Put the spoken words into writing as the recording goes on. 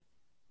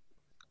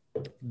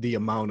the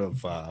amount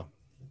of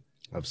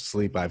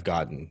sleep I've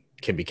gotten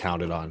can be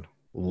counted on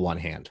one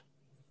hand.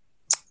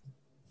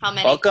 How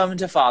many? Welcome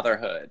to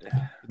fatherhood.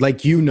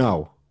 Like, you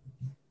know.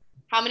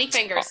 How many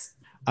fingers?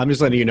 I'm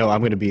just letting you know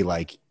I'm going to be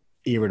like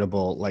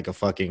irritable like a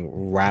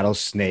fucking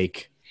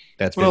rattlesnake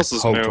that's What been else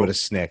is poked new? with a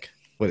snick.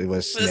 With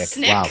a snick.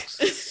 snick. Wow.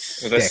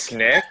 With a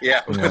snick?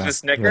 Yeah, with Yeah, a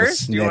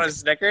Snickers? with a Do you want a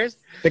snick. Snickers?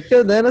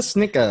 Thicker than a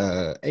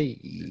snicker.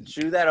 Hey.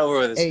 Chew that over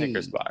with a Hey.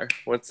 Snickers bar.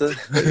 What's the...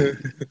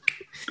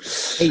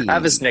 Hey.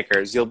 Have a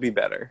Snickers. You'll be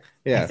better.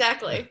 Yeah.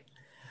 Exactly.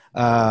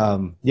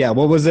 Yeah,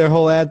 what was their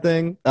whole ad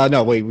thing?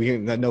 No, wait,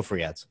 no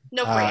free ads.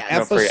 No free ads.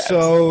 No free ads.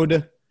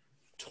 Episode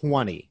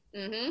 20.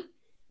 Mm-hmm.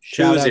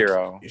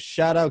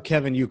 Shout out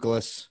Kevin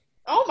Euclid,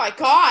 Oh my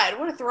God!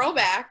 What a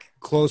throwback.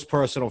 close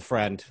personal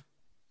friend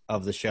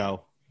of the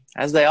show.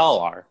 As they all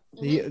are.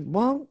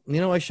 Well,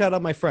 I shout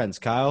out my friends.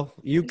 Kyle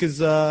Euc is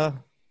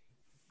a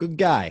good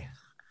guy.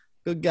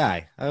 Good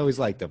guy. I always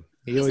liked him.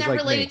 He He's always not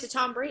liked related me. to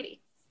Tom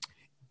Brady.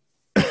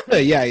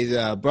 Yeah, he's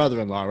a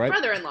brother-in-law, right?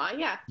 Brother-in-law.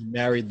 Yeah. He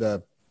married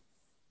the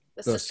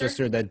The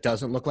sister that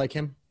doesn't look like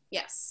him.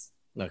 Yes.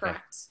 Okay.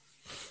 Correct.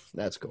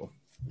 That's cool.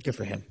 Good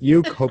for him.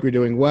 Euc, hope you're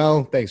doing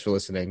well. Thanks for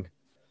listening.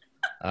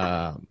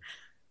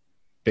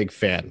 Big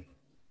fan.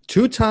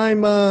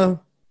 2-time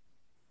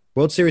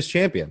World Series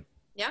champion.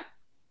 Yeah.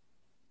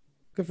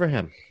 Good for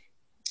him.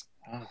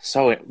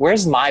 So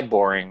where's my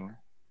boring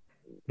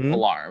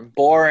alarm?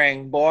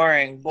 Boring.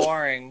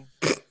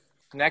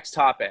 Next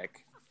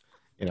topic.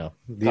 The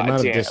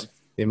God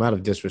amount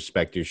of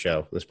disrespect you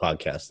show this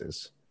podcast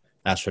is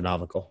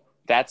astronomical.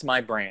 That's my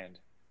brand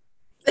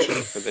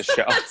for this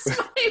show. That's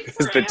my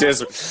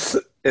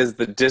is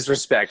the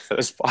disrespect for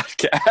this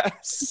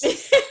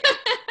podcast.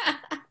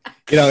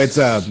 It's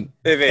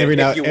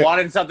If you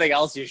wanted something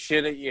else, you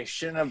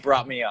shouldn't have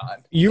brought me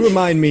on. You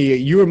remind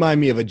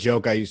me of a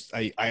joke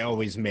I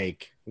always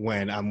make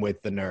when I'm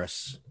with the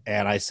nurse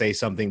and I say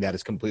something that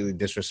is completely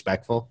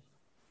disrespectful.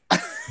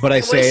 But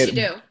I say what does she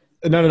do?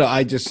 No.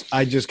 I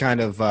just kind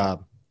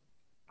of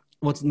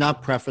what's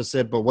not preface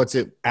it, but what's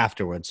it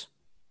afterwards?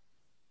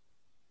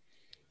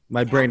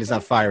 My brain is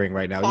not firing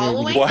right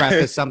now. You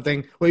preface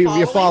something. Well,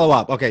 you follow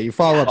up. Okay, you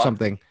follow up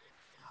something.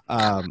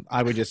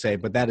 I would just say,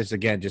 but that is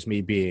again just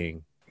me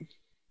being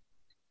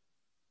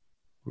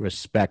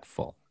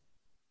respectful.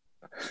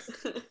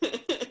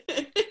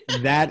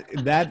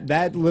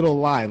 that little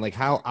line, like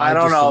how I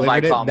don't know if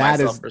I call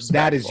myself respectful.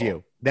 That is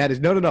you. That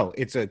is no.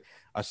 It's a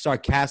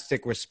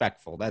sarcastic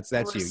respectful. That's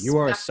you. You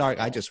are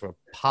I just will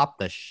pop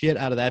the shit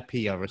out of that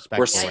P of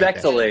respectful.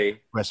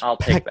 Respectfully, I'll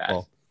take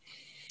that.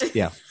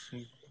 Yeah.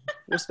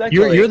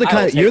 Respectfully, you're the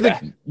kind.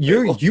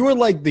 You are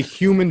like the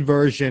human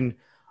version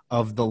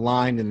of the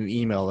line in an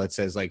email that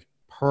says like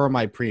per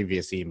my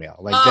previous email.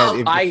 Like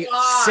I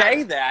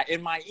say that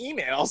in my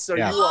email, so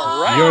you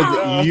are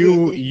right.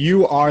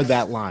 You are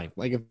that line.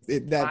 Like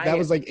if that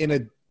was like in a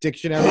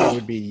dictionary, it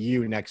would be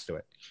you next to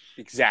it.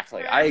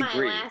 Exactly. I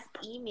agree. My last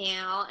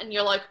email, and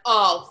you're like,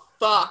 oh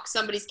fuck,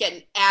 somebody's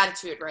getting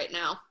attitude right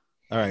now.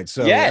 All right,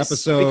 so yes,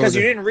 episode because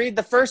you didn't read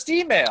the first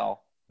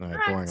email. All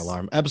right, boring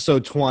alarm.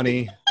 Episode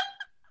 20,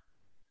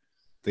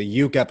 the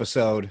Euc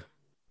episode.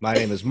 My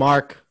name is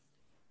Mark.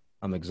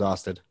 I'm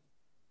exhausted.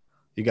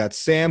 You got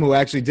Sam, who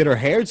actually did her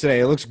hair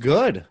today. It looks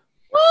good.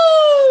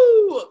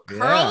 Woo!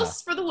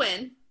 Curls for the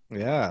win.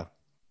 Yeah.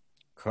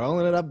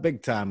 Curling it up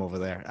big time over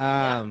there.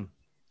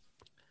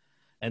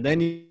 And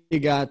then you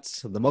got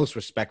the most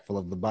respectful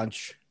of the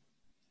bunch.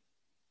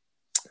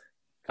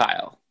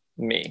 Kyle.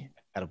 Me.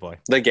 Attaboy.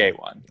 The gay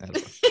one.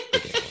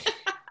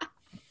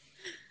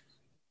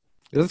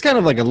 It's kind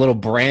of like a little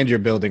brand you're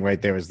building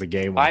right there as the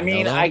gay one. I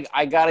mean,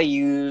 I got to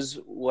use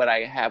what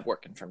I have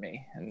working for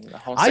me. And the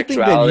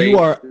homosexuality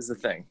is the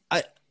thing.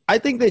 I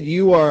think that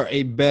you are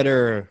a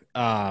better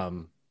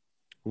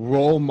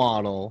role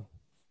model,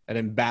 an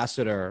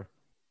ambassador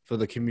for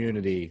the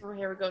community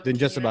than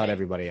just about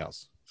everybody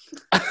else.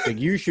 Like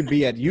you should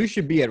be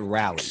at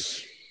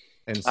rallies.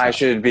 And stuff. I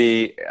should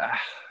be.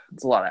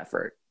 It's a lot of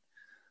effort.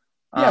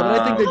 Yeah,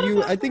 but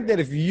I think that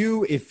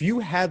if you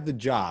had the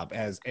job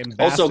as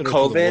ambassador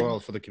also for the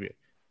world for the community,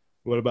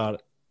 what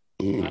about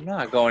it? I'm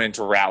not going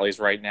into rallies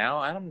right now.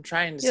 I'm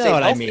trying to stay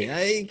healthy.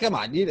 I mean? Come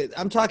on,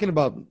 I'm talking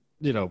about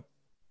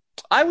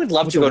I would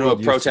love to go to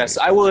a protest.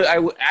 I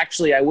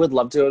would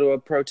love to go to a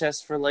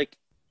protest for like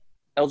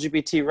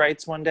LGBT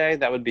rights one day.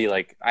 That would be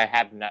like I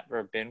have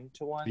never been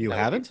to one. You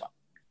haven't?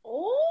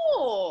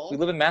 Oh. We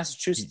live in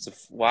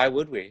Massachusetts. Why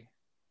would we?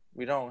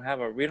 We don't have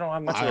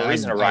much of a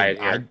reason to riot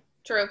here.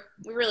 True.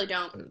 We really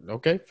don't.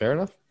 Okay, fair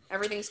enough.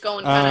 Everything's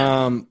going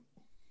kind of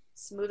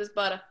smooth as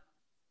butter.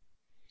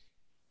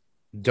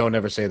 Don't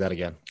ever say that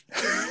again.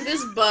 Smooth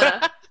as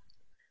butter.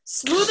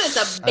 Smooth as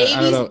a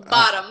baby's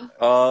bottom.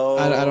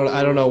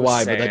 I don't know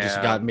why, Sam. But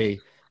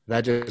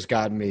that just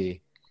got me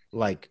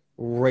like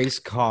race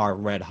car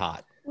red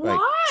hot. Why?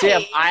 Like,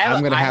 Sam, I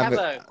have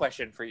a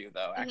question for you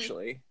though,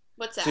 actually. Mm-hmm.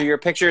 What's that? So your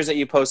pictures that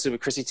you posted with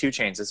Chrissy 2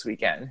 Chainz this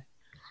weekend.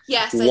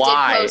 Yes, I did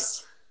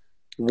post.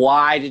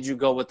 Why did you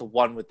go with the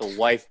one with the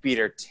wife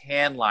beater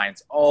tan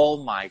lines?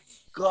 Oh my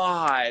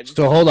God.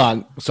 So hold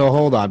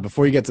on.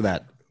 Before you get to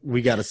that,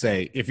 we got to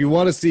say, if you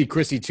want to see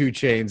Chrissy 2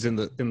 Chainz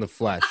in the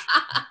flesh,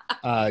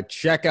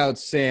 check out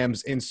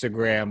Sam's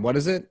Instagram. What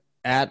is it?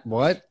 At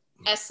what?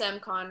 SM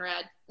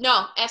Conrad.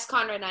 No, S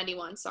Conrad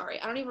 91.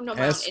 Sorry, I don't even know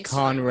my own S Instagram.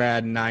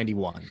 Conrad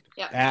 91.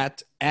 Yep.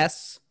 At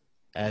S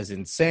as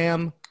in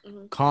Sam,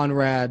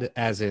 Conrad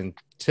as in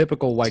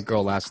typical white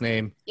girl last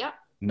name. Yep.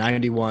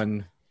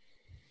 91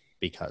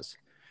 because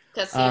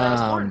the year I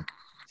was born.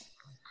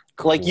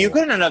 Like, you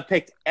couldn't have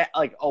picked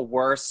like a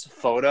worse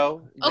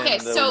photo than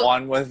the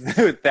one with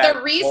that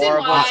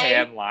horrible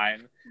tan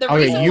line.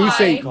 Okay, you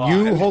say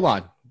you hold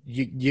on.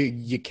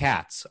 You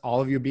cats,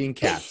 all of you being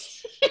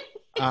cats.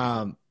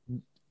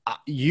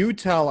 You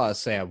tell us,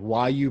 Sam,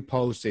 why you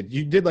posted.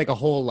 You did like a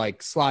whole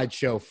like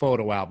slideshow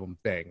photo album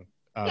thing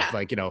of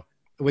like, you know,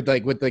 with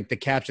the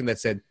caption that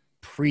said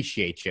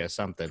 "appreciate you" or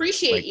something.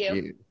 Appreciate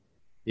you.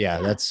 Yeah,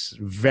 that's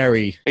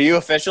very. Are you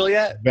official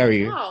yet?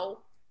 Very. No.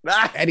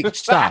 Eddie,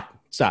 stop.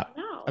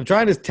 No. I'm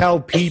trying to tell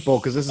people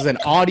because this is an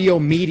audio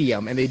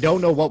medium and they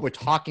don't know what we're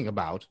talking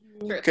about.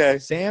 Okay.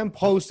 Sam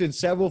posted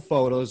several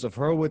photos of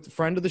her with a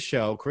friend of the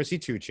show, Chrissy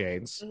 2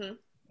 Chainz,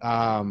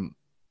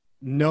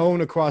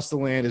 known across the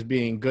land as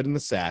being good in the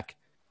sack.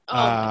 Oh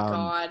my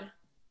God.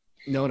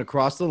 Known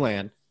across the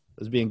land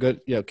as being good.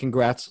 You know,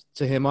 congrats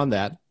to him on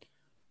that.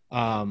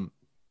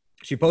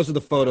 She posted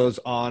the photos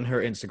on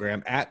her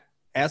Instagram at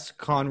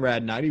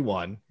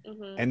sconrad91,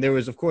 and there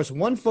was, of course,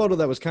 one photo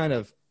that was kind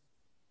of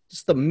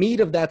just the meat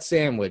of that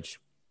sandwich.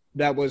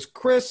 That was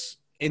Chris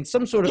in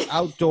some sort of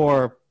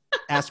outdoor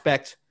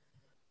aspect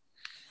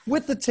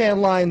with the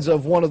tan lines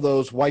of one of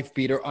those wife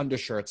beater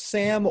undershirts.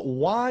 Sam,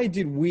 why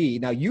did we?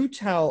 Now you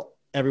tell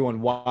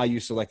everyone why you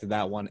selected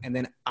that one, and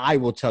then I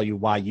will tell you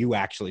why you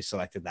actually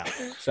selected that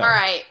one. So. All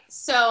right.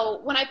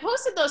 So when I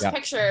posted those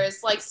pictures,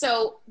 like,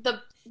 so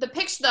the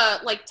picture, the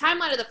like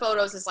timeline of the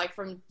photos is like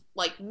from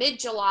like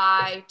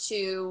mid-July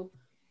to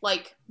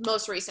like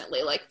most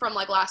recently, like from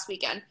like last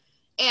weekend.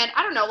 And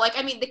I don't know, like,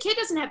 I mean, the kid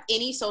doesn't have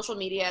any social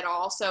media at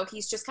all, so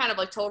he's just kind of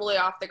like totally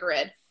off the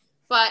grid.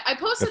 But I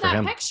posted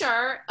that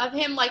picture of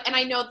him, like, and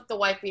I know that the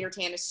wife beater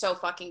tan is so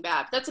fucking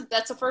bad. That's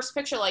the first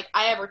picture like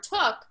I ever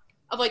took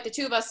of like the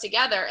two of us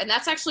together, and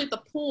that's actually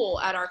the pool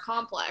at our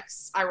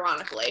complex,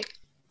 ironically.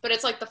 But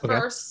it's like the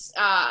first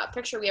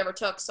picture we ever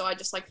took, so I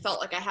just like felt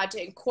like I had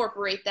to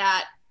incorporate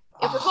that.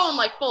 If we're going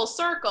like full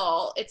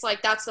circle, it's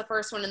like that's the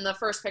first one, and the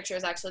first picture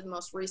is actually the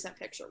most recent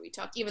picture we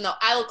took. Even though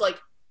I look like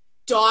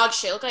dog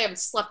shit, I look like I haven't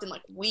slept in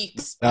like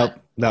weeks. Nope.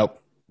 No,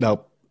 none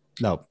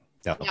of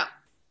that.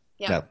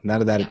 Yeah.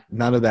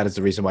 None of that is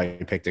the reason why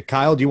you picked it.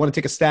 Kyle, do you want to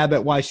take a stab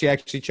at why she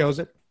actually chose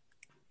it?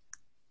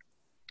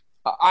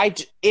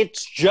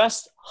 It's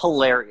just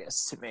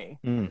hilarious to me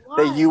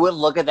that you would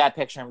look at that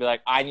picture and be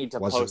like, I need to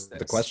post this.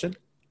 The question?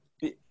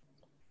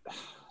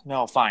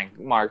 No, fine.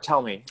 Mark,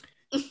 tell me.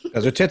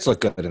 Because her tits look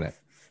good in it.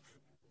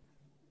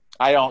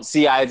 I don't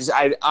see.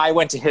 I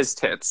went to his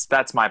tits.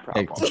 That's my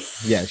problem.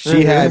 Yeah,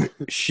 she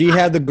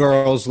had the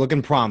girls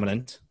looking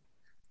prominent.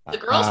 The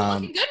girls were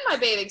looking good in my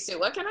bathing suit.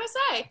 What can I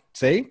say?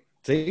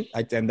 See,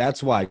 and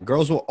that's why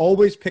girls will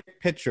always pick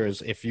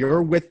pictures if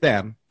you're with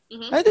them.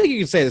 I think you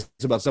can say this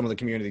about some of the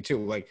community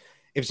too. Like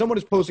if someone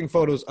is posting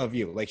photos of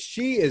you, like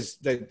she is,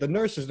 the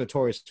nurse is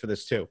notorious for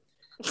this too.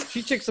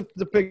 She checks up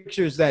the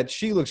pictures that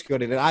she looks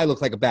good in, and I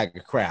look like a bag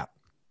of crap.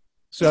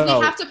 So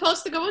we have to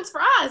post the good ones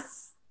for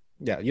us.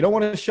 Yeah, you don't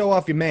want to show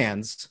off your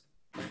mans.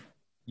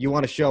 You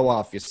want to show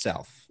off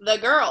yourself. The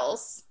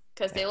girls,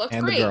 because they look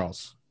great. And the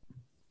girls.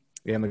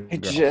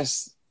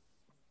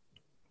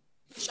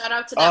 Shout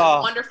out to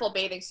that wonderful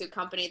bathing suit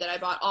company that I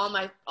bought all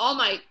my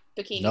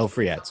bikinis. No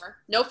free ads.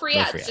 No free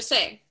ads. Just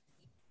saying.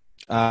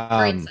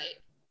 Great site.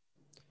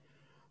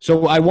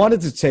 So I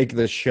wanted to take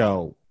this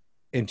show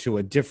into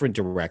a different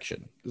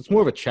direction. It's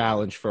more of a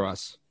challenge for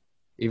us,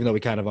 even though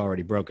we kind of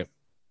already broke it.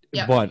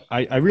 Yep. But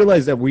I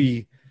realized that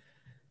we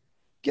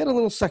get a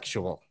little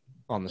sexual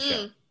on the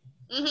show.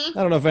 I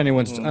don't know if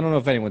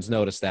anyone's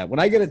noticed that. When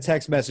I get a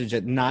text message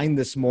at 9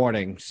 this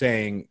morning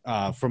saying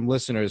from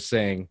listeners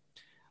saying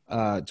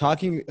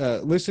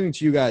listening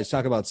to you guys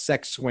talk about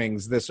sex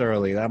swings this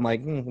early, I'm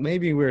like,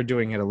 maybe we're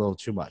doing it a little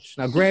too much.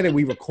 Now, granted,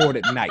 we record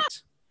at night.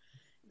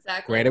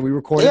 Exactly. Granted, we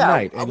record at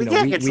night, and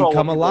we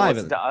come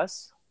alive to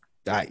us.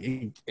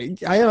 I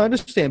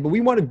understand, but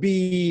we want to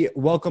be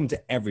welcome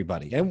to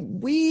everybody,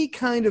 and we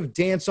kind of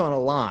dance on a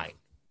line.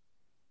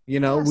 You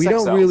know, we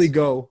don't really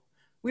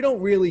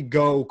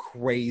go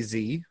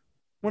crazy.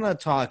 We're not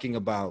talking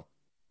about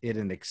it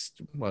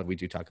we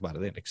do talk about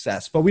it in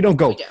excess, but we don't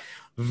go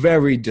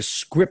very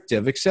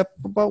descriptive, except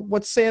about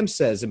what Sam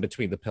says in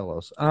between the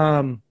pillows.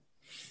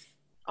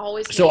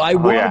 Always. So I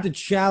wanted to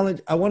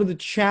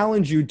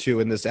challenge you two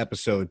in this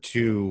episode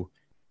to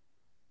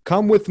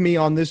come with me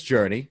on this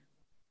journey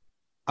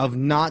of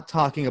not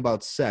talking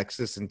about sex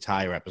this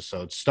entire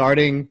episode,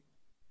 starting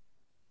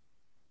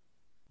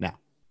now.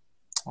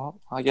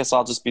 Well, I guess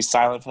I'll just be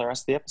silent for the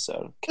rest of the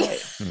episode. Okay.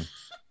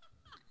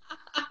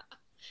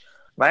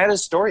 I had a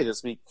story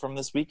this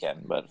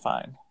weekend, but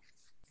fine.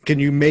 Can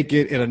you make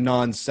it in a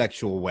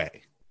non-sexual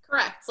way?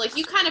 Correct. Like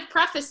you kind of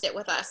prefaced it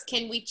with us.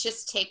 Can we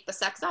just take the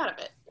sex out of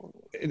it?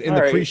 In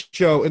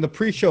the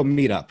pre-show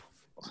meetup,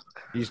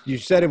 you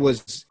said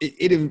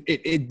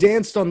it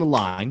danced on the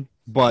line,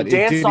 but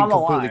it didn't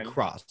completely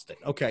cross it.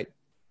 Okay,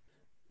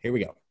 here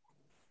we go.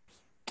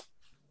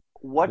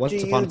 What do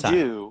you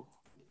do?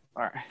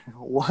 All right.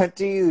 What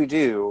do you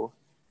do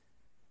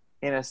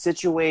in a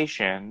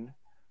situation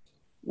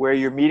where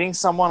you're meeting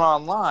someone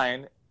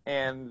online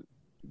and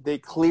they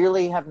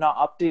clearly have not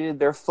updated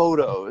their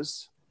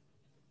photos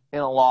in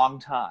a long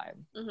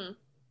time,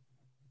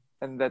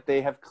 and that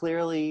they have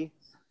clearly?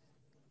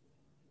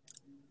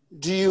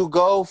 Do you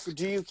go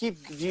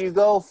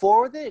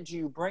forward with it? Do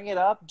you bring it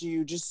up? Do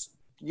you just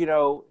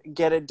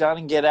get it done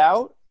and get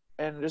out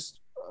and just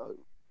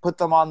put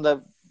them on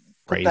the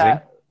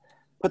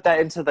put that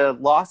into the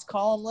lost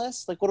column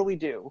list? Like, what do we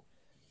do?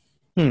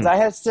 Because I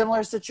had a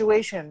similar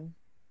situation,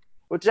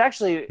 which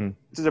actually,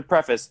 to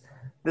preface,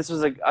 this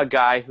was a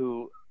guy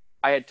who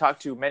I had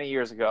talked to many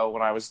years ago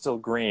when I was still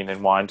green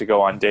and wanted to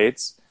go on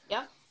dates.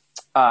 Yeah.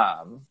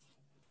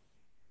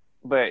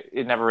 But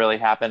it never really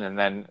happened. And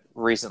then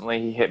recently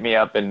he hit me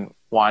up and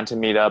wanted to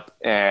meet up,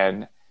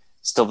 and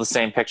still the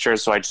same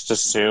pictures. So I just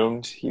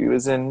assumed he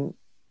was in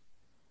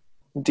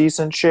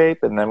decent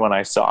shape. And then when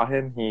I saw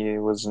him, he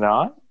was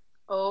not.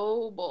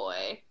 Oh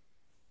boy.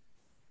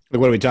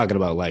 Like, what are we talking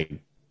about? Like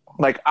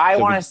I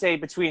want to say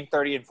between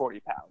 30 and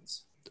 40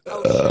 pounds.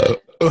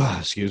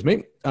 Excuse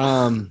me.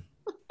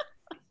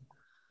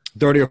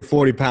 30 or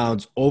 40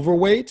 pounds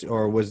overweight,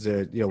 or was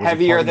it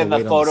heavier than the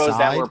photos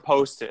that were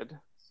posted?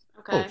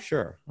 Okay. Oh,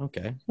 sure.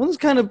 Okay. Well, it's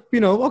kind of,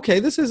 okay,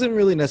 this isn't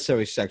really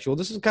necessarily sexual.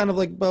 This is kind of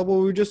like what we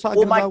were just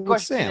talking about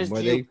with Sam.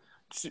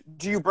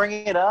 Do you bring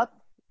it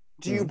up?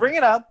 Do you bring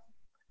it up?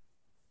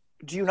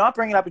 Do you not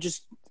bring it up and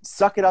just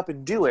suck it up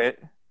and do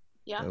it?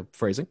 Yeah.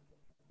 Phrasing.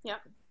 Yeah.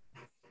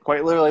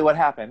 Quite literally what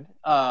happened.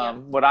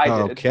 What I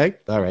did. Okay.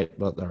 All right.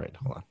 Well, all right.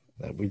 Hold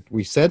on.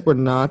 We said we're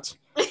not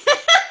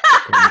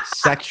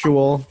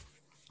sexual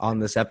on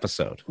this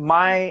episode.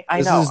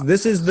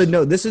 This is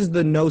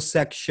the no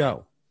sex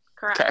show.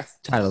 Correct. Okay.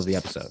 Title of the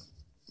episode.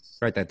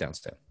 Write that down,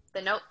 Steph.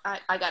 The note,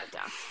 I got it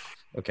down.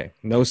 Okay.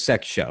 No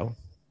sex show.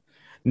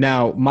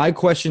 Now, my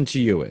question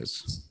to you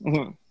is,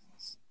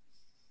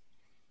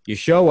 you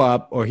show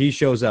up, or he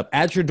shows up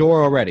at your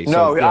door already.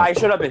 No, I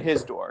showed up at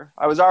his door.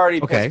 I was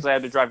already pissed because I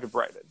had to drive to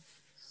Brighton.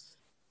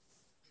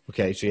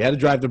 Okay, so you had to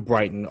drive to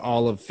Brighton,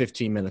 all of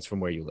 15 minutes from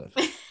where you live.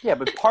 Yeah,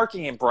 but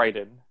parking in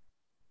Brighton.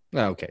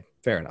 Okay,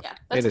 fair enough. Yeah,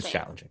 it is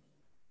challenging.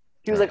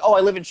 He was like, "Oh,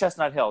 I live in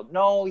Chestnut Hill."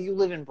 No, you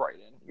live in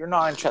Brighton. You're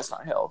not in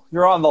Chestnut Hill.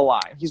 You're on the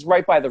line. He's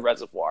right by the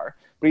reservoir,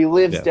 but he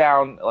lives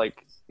down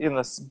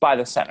by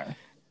the center.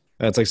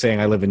 That's like saying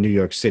I live in New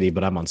York City,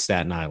 but I'm on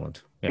Staten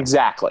Island. Yeah.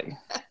 Exactly.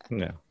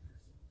 Yeah.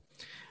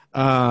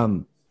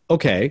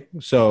 Okay,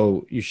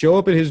 so you show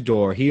up at his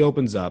door. He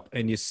opens up,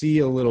 and you see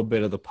a little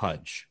bit of the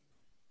pudge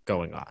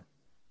going on.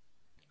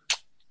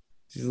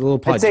 He's a little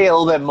pudgy. I'd say a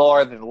little bit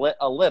more than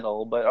a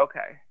little, but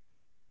okay.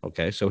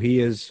 Okay, so he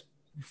is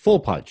full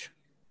pudge.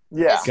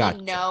 Yeah. Does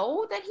he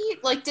know that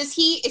is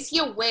he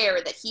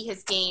aware that he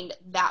has gained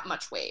that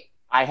much weight?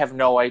 I have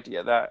no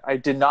idea that. I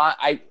did not.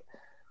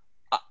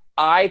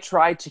 I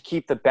tried to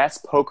keep the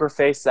best poker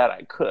face that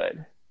I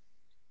could.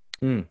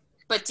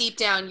 But deep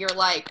down, you're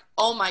like,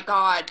 oh my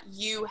God,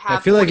 you have.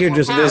 I feel like you're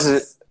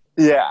just.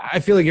 Yeah. I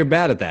feel like you're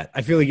bad at that.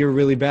 I feel like you're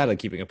really bad at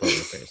keeping a poker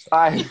face.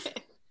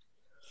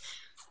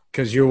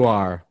 Because you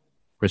are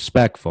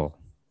respectful.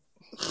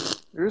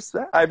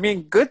 I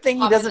mean, good thing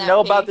he doesn't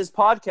know about this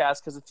podcast,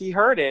 because if he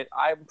heard it,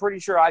 I'm pretty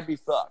sure I'd be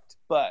fucked.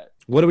 But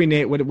what are we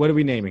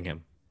naming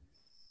him?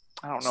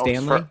 I don't know.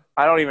 Stanley?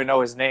 I don't even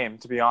know his name,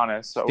 to be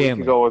honest. So Stanley. We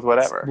can go with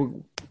whatever.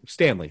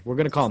 Stanley. We're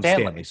going to call him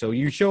Stanley. So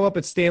you show up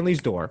at Stanley's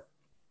door.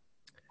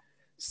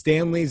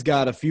 Stanley's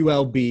got a few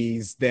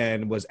LBs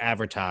than was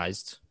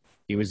advertised.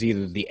 It was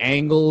either the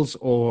angles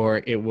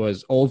or it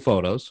was old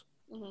photos.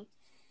 Mm-hmm.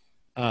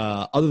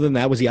 Other than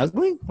that, was he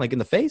ugly? Like in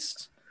the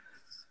face?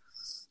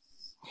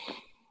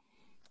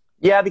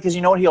 Yeah, because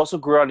you know what? He also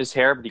grew out his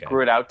hair, but he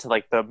grew it out to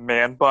like the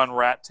man bun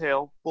rat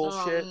tail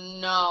bullshit.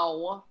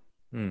 Oh,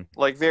 no.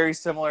 Like very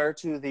similar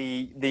to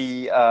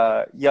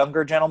the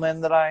younger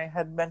gentleman that I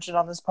had mentioned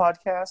on this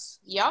podcast.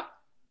 Yep.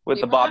 With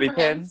the bobby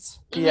pins.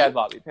 He had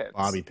bobby pins.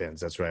 Bobby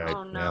pins, that's right.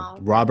 Oh, no. Yeah.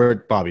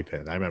 Robert Bobby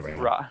Pin. I remember him.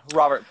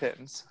 Robert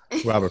Pins.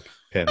 Robert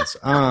Pins.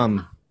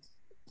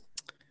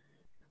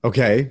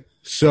 Okay.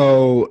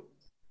 So,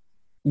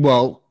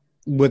 well,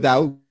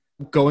 without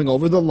going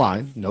over the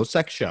line, no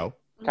sex show.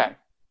 Okay.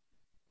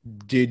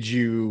 Did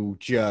you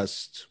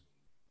just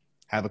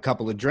have a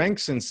couple of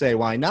drinks and say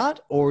why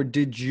not? Or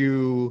did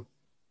you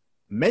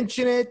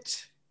mention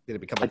it? Did it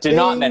become a thing? I did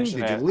not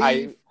mention it. Did you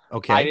leave?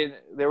 Okay. I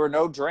didn't. There were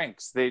no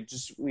drinks.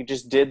 We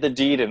just did the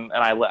deed and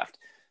I left.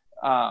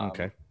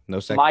 Okay. No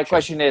sex. My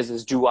question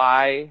is do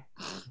I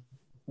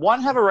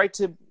have a right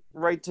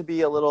to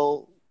be a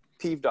little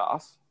peeved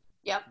off?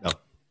 Yep. No.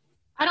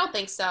 I don't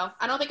think so.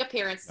 I don't think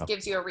appearance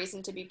gives you a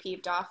reason to be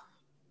peeved off.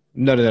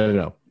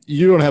 No.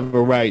 you don't have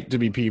a right to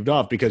be peeved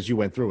off because you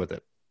went through with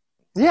it.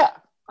 Yeah,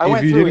 I If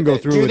went you through didn't with go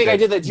it. through Do you with think it, I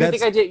did that? Do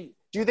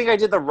you think I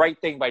did the right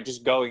thing by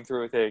just going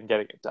through with it and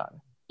getting it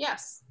done?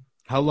 Yes.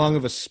 How long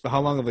of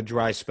a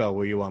dry spell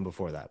were you on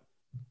before that?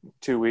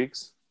 2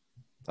 weeks.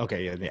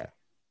 Okay, yeah.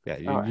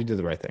 All right. You did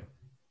the right thing.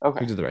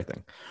 Okay, You did the right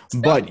thing.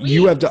 But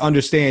you have to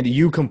understand,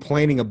 you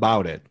complaining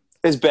about it.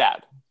 it's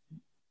bad.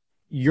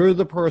 You're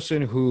the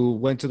person who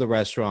went to the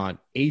restaurant,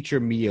 ate your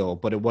meal,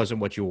 but it wasn't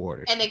what you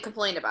ordered, And then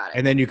complained about it.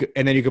 and then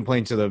you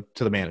complain to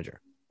the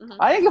manager. Mhm.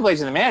 I didn't complain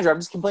to the manager. I'm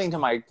just complaining to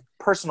my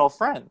personal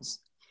friends.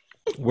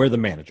 We're the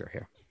manager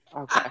here.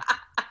 Okay.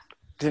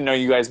 Didn't know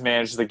you guys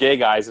managed the gay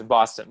guys in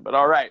Boston, but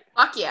all right.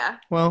 Fuck yeah.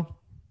 Well,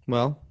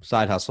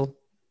 side hustle.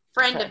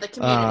 Friend of the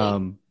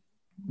community.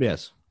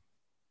 Yes.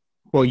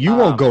 Well, you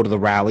won't go to the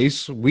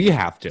rallies. We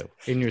have to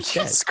in your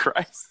stead. Jesus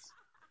Christ.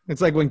 It's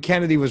like when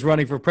Kennedy was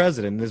running for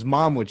president, and his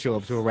mom would show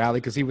up to a rally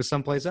because he was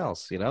someplace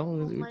else. You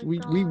know,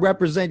 we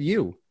represent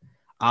you.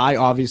 I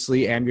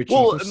obviously am your chief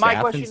of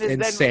staff,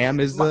 and Sam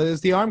is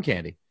the arm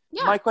candy.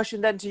 Yeah. My question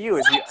then to you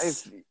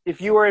is,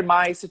 if you were in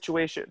my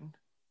situation,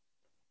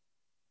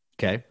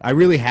 Okay, I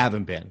really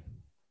haven't been.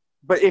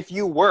 but if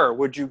you were,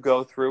 would you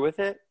go through with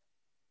it?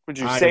 Would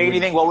you say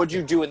anything? What would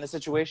you do in the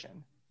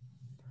situation?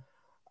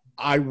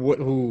 I would.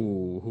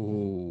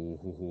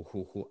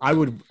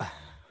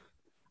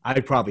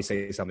 I'd probably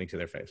say something to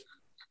their face.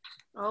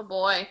 Oh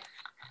boy,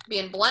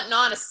 being blunt and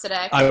honest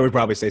today. I would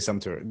probably say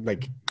something to her,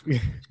 like,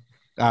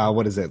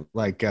 what is it?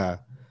 Like, I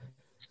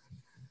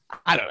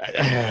don't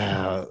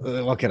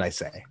know. What can I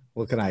say?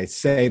 What can I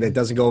say that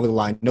doesn't go over the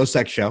line? No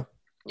sex show.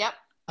 Yep.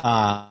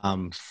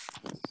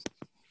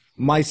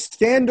 My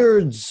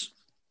standards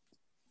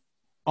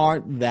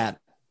aren't that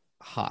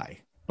high,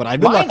 but I've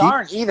been Mine lucky.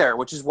 aren't either,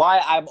 which is why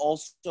I'm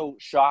also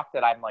shocked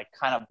that I'm like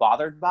kind of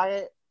bothered by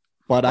it.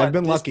 But I've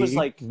been this lucky was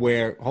like-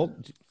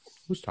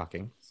 who's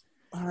talking?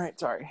 All right,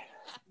 sorry.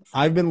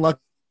 I've been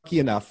lucky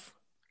enough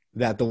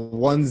that the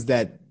ones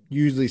that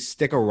usually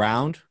stick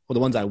around, or the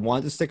ones I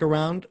want to stick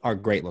around, are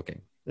great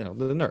looking. You know,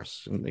 the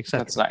nurse, etc.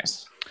 That's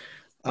nice.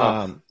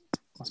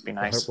 Must be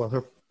nice.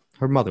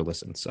 Her mother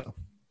listens, so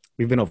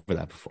we've been over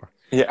that before.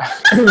 Yeah.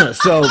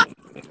 So,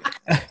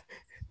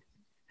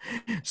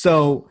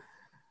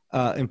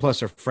 and plus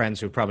her friends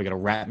who are probably going to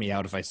rat me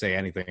out if I say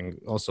anything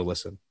also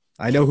listen.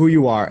 I know who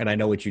you are and I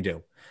know what you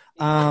do.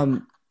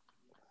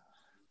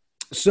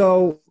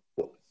 So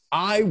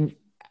I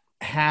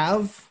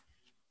have,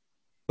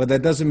 but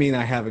that doesn't mean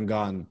I haven't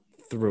gone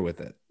through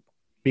with it,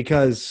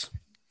 because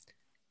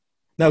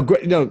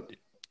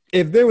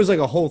if there was like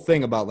a whole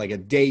thing about like a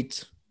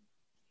date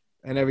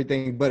and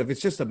everything, but if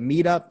it's just a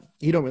meetup,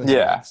 you don't really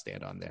have to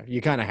stand on there.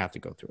 You kind of have to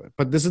go through it.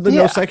 But this is the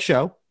no sex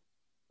show.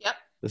 Yep.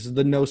 This is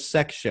the no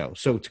sex show.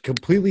 So to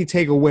completely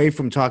take away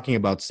from talking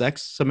about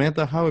sex,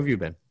 Samantha, how have you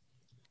been?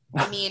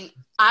 I mean,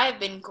 I've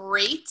been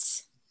great.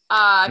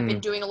 I've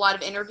been doing a lot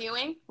of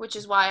interviewing, which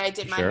is why I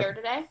did my hair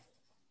today.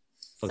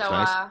 Looks so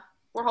nice.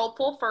 We're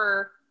hopeful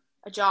for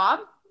a job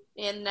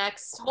in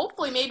next,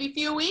 hopefully maybe a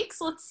few weeks.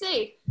 Let's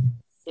see.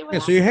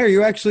 So your hair,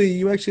 you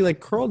actually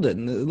like curled it,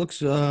 and it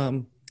looks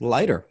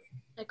lighter.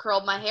 I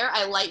curled my hair.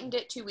 I lightened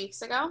it 2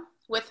 weeks ago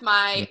with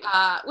my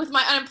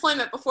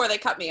unemployment before they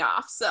cut me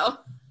off. So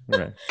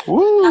Right. that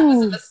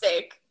was a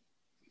mistake.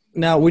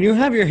 Now, when you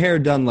have your hair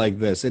done like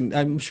this, and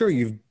I'm sure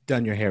you've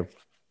done your hair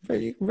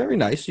very, very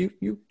nice.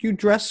 You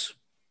dress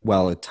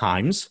well at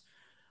times.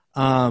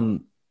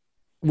 When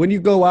you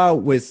go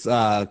out with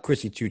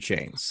Chrissy 2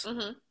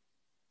 Chainz,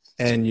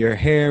 and your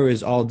hair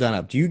is all done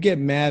up, do you get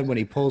mad when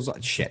he pulls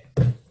on shit?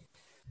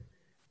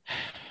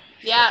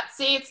 Yeah,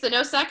 see, it's the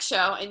no sex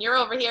show, and you're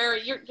over here.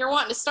 You're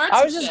wanting to start.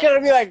 I was just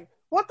gonna be like,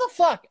 "What the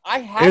fuck?"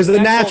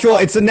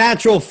 It's a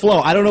natural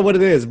flow. I don't know what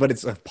it is, but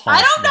it's a.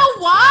 I don't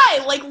know why.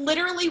 Like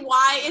literally,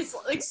 why is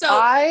like so?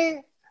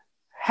 I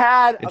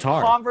had It's a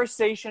hard.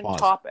 conversation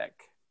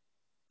topic.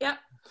 Yep.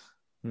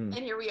 And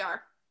here we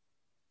are,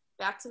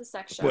 back to the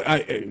sex show. Well,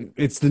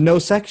 it's the no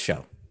sex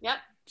show. Yep.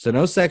 It's a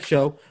no sex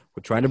show.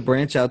 We're trying to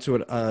branch out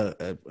to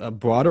a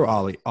broader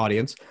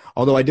audience.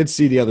 Although I did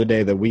see the other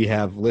day that we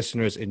have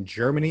listeners in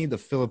Germany, the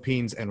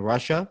Philippines, and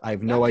Russia. I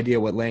have no idea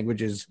what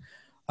languages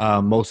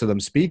most of them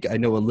speak. I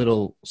know a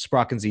little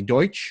Sprachen Sie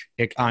Deutsch,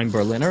 Ich ein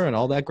Berliner, and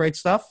all that great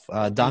stuff.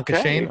 Danke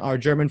schön, our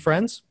German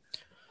friends.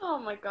 Oh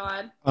my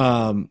god.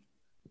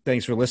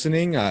 Thanks for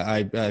listening.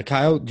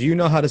 Kyle, do you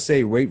know how to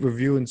say rate,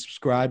 review, and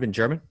subscribe in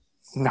German?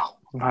 No,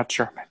 I'm not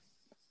German.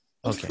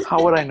 Okay.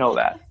 How would I know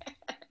that?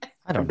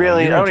 I don't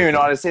I don't even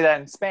know how to say that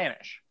in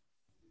Spanish.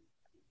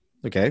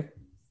 Okay.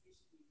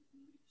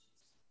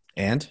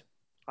 And?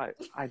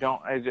 I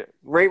don't.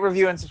 Rate,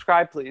 review, and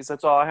subscribe, please.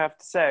 That's all I have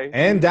to say.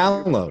 And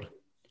download.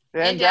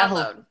 And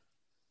download.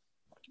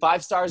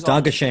 5 stars.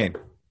 Danke schön.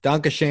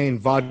 Danke schön,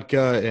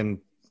 vodka in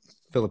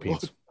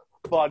Philippines.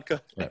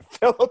 Vodka. Yeah.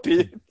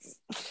 Philippines.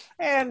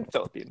 And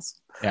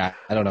Philippines. Yeah,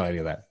 I don't know any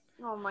of that.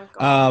 Oh my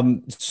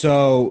god.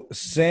 So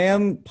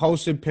Sam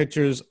posted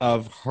pictures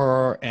of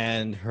her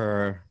and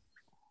her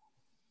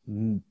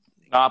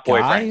Not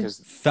boyfriend. guy,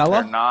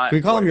 fella. Not Can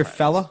we call him your boyfriends.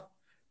 fella?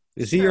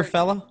 Is he your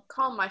fella?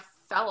 Call my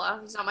fella.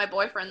 He's not my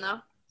boyfriend though.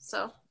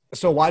 So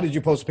why did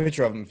you post a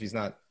picture of him if he's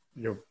not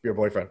your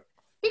boyfriend?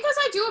 Because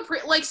I do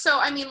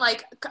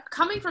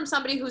coming from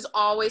somebody who's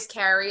always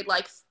carried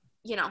 4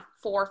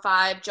 or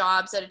 5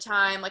 jobs at a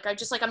time.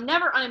 I'm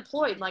never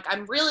unemployed.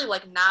 I'm really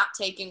not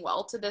taking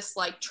well to this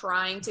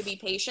trying to be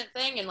patient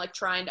thing and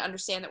trying to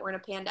understand that we're in a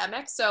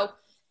pandemic. So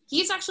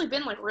he's actually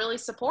been really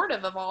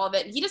supportive of all of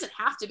it. He doesn't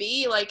have to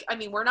be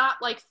we're not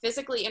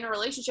physically in a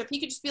relationship. He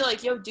could just be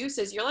yo,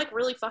 deuces, you're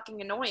really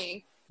fucking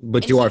annoying.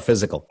 But you are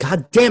physical.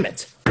 God damn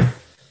it.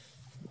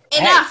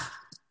 Enough.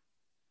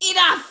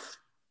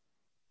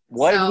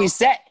 What did we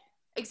say?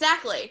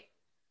 Exactly.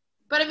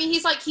 But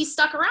he's he's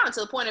stuck around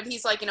to the point of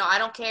he's I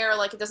don't care,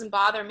 it doesn't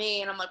bother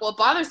me. And I'm well, it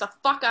bothers the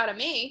fuck out of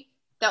me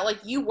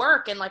that you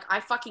work and I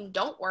fucking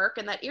don't work,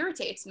 and that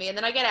irritates me. And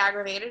then I get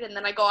aggravated, and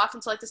then I go off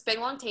into this big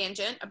long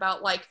tangent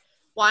about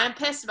why I'm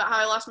pissed about how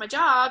I lost my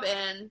job.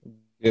 And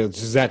it's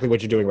exactly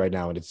what you're doing right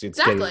now, and it's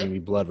exactly. getting me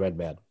blood red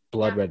mad.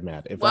 Red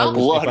mad. I'm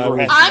blood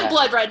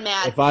red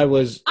mad. If I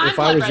was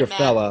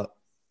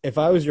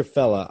your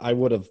fella, I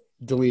would have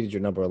deleted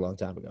your number a long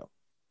time ago.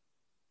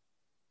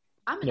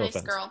 I'm a nice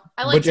girl.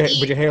 I like to eat.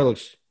 But your hair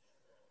looks...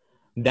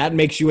 That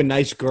makes you a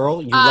nice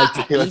girl? You like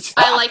to eat?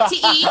 I like to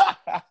eat.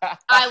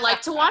 I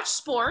like to watch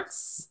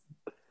sports.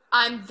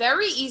 I'm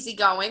very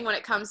easygoing when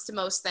it comes to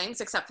most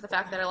things, except for the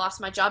fact that I lost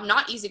my job.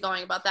 Not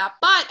easygoing about that.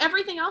 But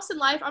everything else in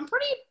life, I'm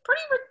pretty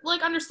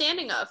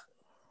understanding of.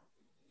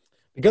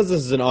 Because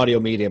this is an audio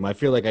medium, I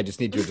feel like I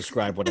just need to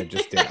describe what I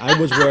just did. I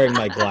was wearing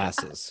my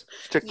glasses.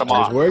 Took them off.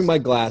 I was wearing my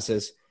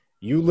glasses.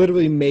 You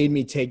literally made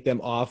me take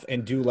them off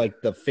and do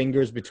the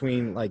fingers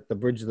between the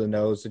bridge of the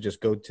nose to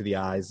just go to the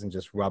eyes and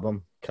just rub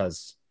them,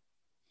 because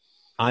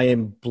I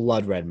am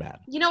blood red mad.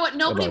 You know what?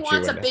 Nobody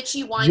wants a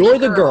bitchy whiny You're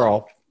the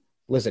girl.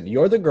 Listen,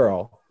 you're the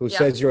girl who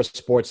says you're a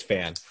sports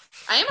fan.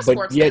 I am a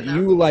sports fan. But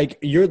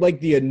yet you're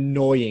the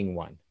annoying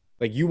one.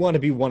 You want to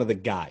be one of the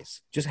guys.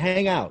 Just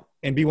hang out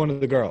and be one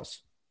of the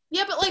girls.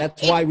 Yeah, but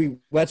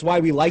that's why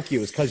we like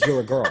you, is because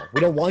you're a girl.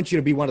 We don't want you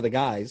to be one of the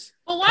guys.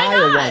 Well, why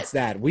Kyle not? wants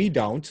that. We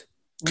don't.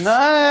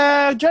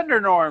 Nah, gender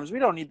norms. We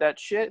don't need that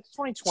shit. It's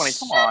 2020.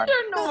 Come on.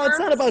 No, it's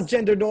not about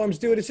gender norms,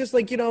 dude. It's just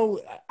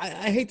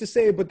I hate to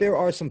say it, but there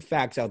are some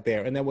facts out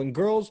there. And that when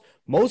girls,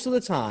 most of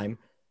the time,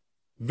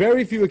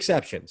 very few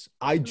exceptions,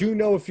 I do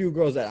know a few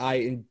girls that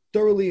I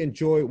thoroughly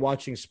enjoy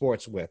watching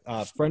sports with.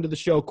 Friend of the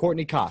show,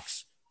 Courtney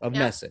Cox of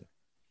Messin.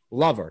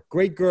 Love her.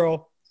 Great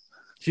girl.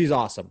 She's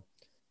awesome.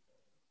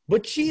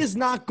 But she is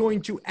not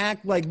going to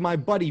act like my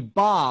buddy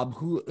Bob,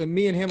 who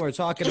me and him are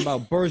talking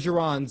about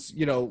Bergeron's,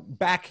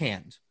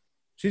 backhand.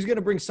 She's going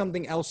to bring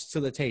something else to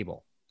the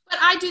table. But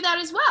I do that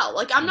as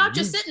well. I'm not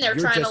just sitting there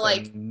trying to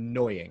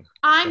annoying.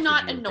 I'm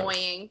not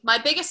annoying. My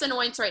biggest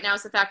annoyance right now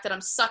is the fact that I'm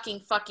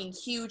sucking fucking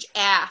huge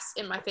ass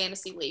in my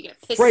fantasy league. And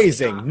it pisses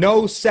me off.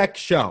 No sex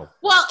show.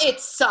 Well, it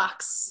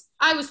sucks.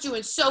 I was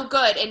doing so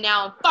good, and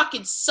now I'm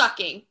fucking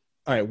sucking.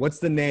 All right, what's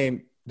the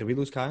name? Did we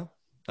lose Kyle?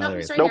 No,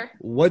 he's right here.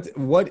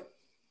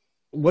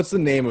 What's the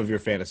name of your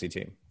fantasy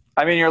team?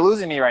 I mean, you're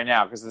losing me right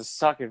now because this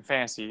sucking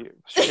fantasy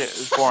shit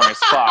is boring as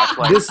fuck.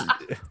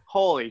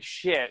 Holy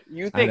shit!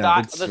 You think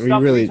the stuff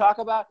we talk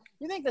about?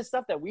 You think the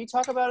stuff that we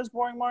talk about is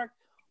boring, Mark?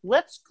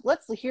 Let's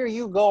hear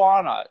you go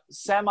on a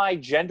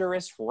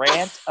semi-genderist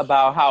rant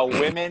about how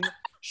women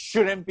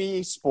shouldn't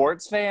be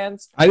sports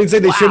fans. I didn't say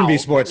they shouldn't be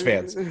sports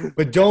fans,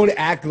 but don't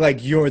act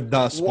like you're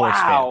the sports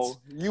fans.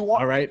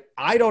 All right?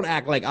 I don't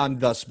act like I'm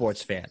the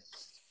sports fan.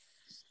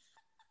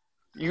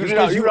 You do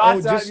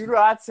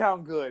not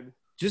sound good.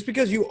 Just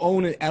because you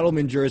own an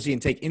Edelman jersey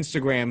and take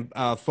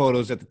Instagram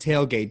photos at the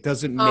tailgate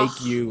doesn't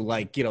make you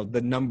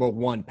the number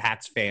one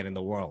Pats fan in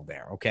the world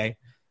there, okay?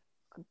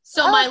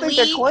 So I don't think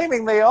they're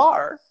claiming they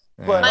are.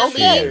 But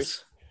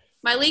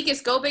my league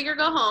is Go Big or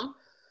Go Home,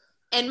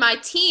 and my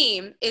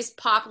team is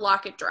Pop,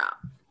 Lock It, Drop.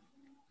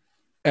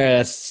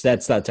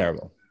 That's not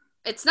terrible.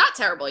 It's not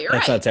terrible. You're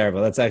That's right. not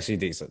terrible. That's actually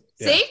decent.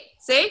 See?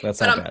 That's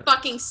but not I'm bad.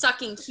 fucking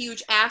sucking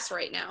huge ass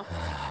right now.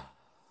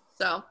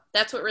 So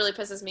that's what really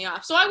pisses me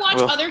off. So I watch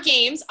other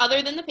games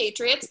other than the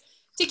Patriots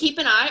to keep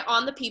an eye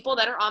on the people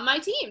that are on my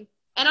team.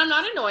 And I'm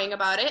not annoying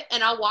about it,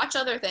 and I'll watch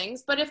other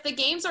things. But if the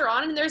games are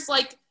on and there's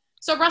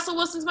so Russell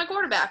Wilson's my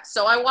quarterback,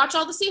 so I watch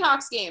all the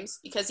Seahawks games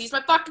because he's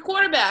my fucking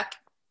quarterback.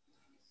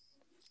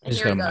 And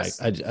here he goes.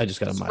 I just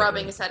got a mic.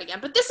 Rubbing his head again.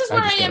 But this is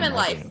where I am in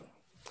life.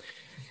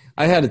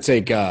 I had to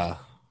take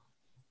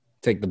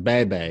the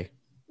Bebe.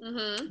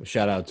 Mm-hmm.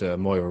 Shout out to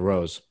Moira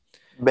Rose.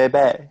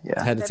 Bebe, yeah.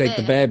 I had to take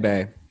the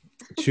Bebe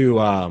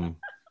to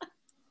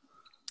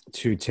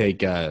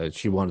take.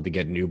 She wanted to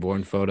get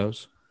newborn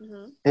photos.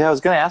 Mm-hmm. Yeah, I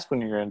was gonna ask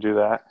when you were gonna do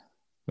that.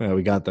 Yeah,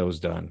 we got those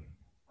done.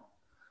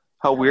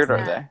 How weird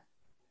are they?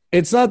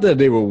 It's not that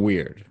they were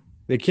weird.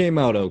 They came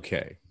out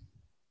okay.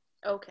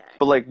 Okay.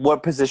 But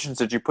what positions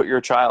did you put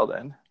your child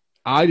in?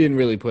 I didn't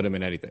really put him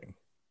in anything.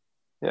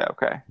 Yeah,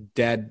 okay.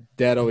 Dad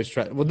always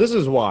tried. Well, this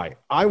is why.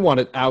 I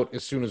wanted out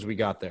as soon as we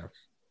got there.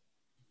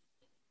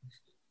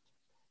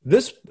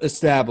 This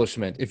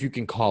establishment, if you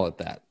can call it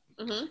that,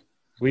 mm-hmm.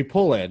 we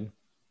pull in,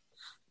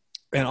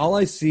 and all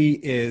I see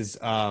is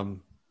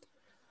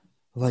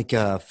like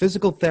a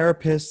physical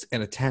therapist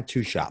and a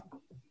tattoo shop.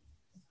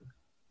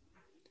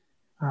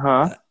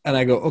 Uh-huh. And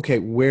I go, okay,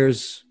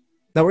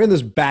 now we're in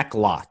this back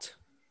lot.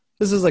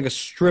 This is like a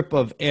strip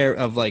of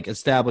like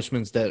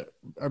establishments that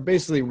are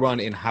basically run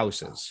in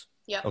houses.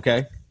 Yeah.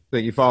 Okay.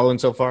 That you following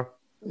so far?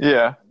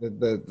 Yeah.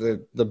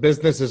 The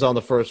business is on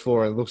the first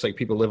floor and it looks like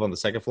people live on the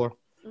second floor.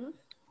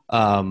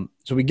 Mm-hmm.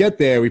 So we get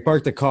there, we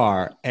park the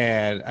car,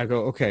 and I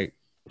go, okay,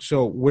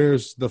 so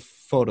where's the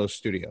photo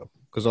studio?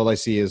 Because all I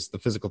see is the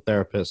physical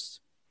therapist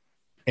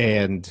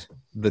and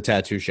the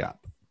tattoo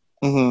shop.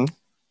 Mm-hmm.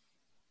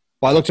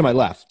 Well, I look to my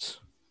left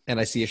and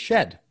I see a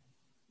shed.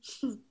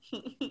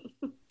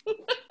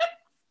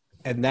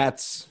 And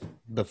that's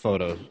the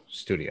photo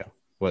studio,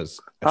 was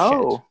a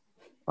shed.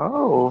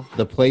 Oh.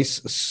 The place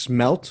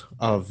smelt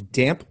of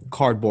damp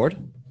cardboard.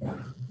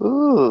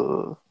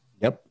 Ooh.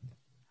 Yep.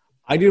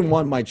 I didn't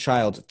want my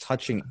child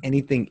touching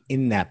anything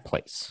in that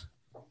place.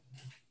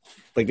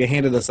 Like they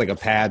handed us like a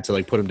pad to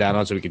like put him down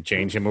on so we could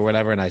change him or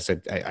whatever. And I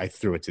said, I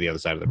threw it to the other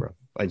side of the room.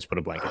 I just put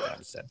a blanket down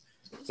instead.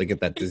 So I get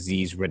that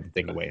disease-ridden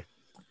thing away.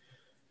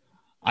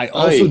 I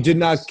also did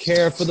not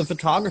care for the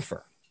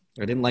photographer.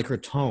 I didn't like her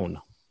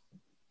tone.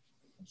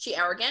 She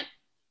arrogant?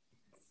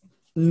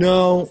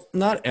 No,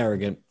 not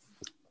arrogant.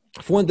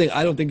 For one thing,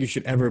 I don't think you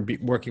should ever be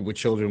working with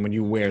children when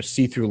you wear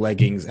see-through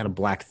leggings and a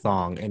black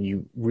thong and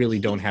you really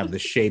don't have the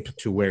shape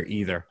to wear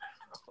either.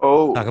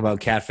 Oh. Talk about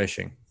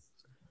catfishing.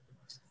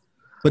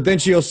 But then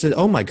she also said,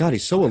 oh my God,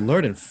 he's so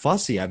alert and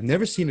fussy. I've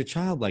never seen a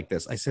child like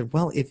this. I said,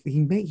 well, if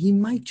he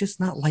might just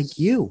not like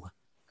you.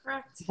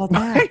 Correct. How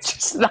about that?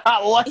 Just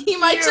not like He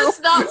might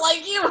just not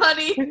like you,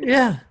 honey.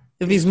 Yeah.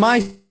 If he's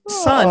my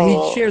son,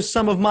 he shares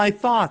some of my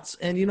thoughts.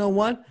 And you know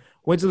what?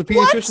 Went to the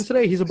pediatrician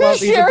today. He's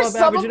above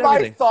average in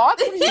everything.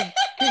 Thoughts?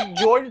 He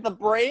joined the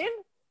brain?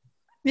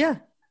 Yeah.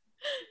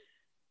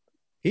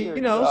 He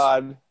knows.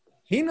 God.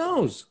 He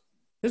knows.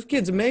 This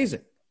kid's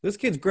amazing. This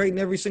kid's great in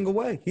every single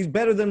way. He's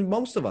better than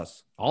most of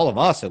us. All of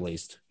us, at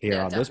least, here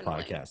on definitely. this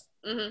podcast.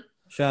 Mm-hmm.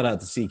 Shout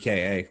out to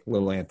CKA,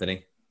 little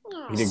Anthony.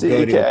 Aww. He did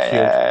good. He was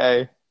cute.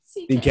 CKA.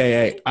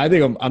 CKA. I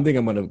think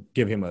I'm going to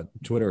give him a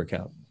Twitter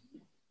account.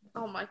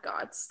 Oh my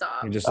God!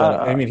 Stop. And just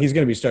I mean, he's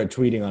going to be start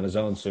tweeting on his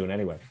own soon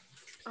anyway.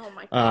 Oh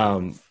my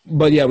God.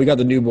 But yeah, we got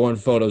the newborn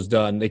photos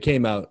done. They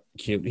came out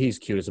cute. He's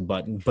cute as a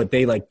button. But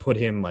they like put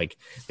him like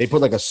they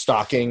put like a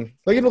stocking.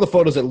 Like the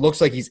photos, it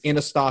looks like he's in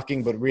a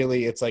stocking, but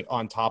really it's like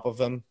on top of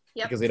them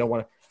because they don't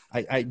want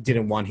to. I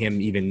didn't want him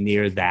even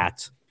near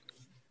that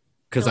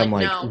because I'm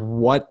like, no.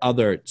 What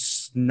other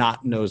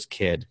snot-nosed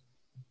kid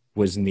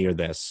was near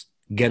this?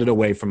 Get it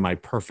away from my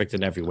perfect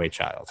in every way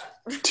child.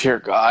 Dear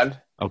God.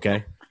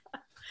 Okay.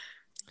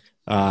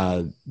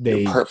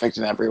 You're perfect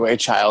in every way,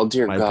 child.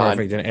 Dear my God.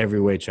 Perfect in every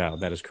way,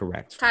 child. That is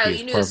correct. Kyle, He's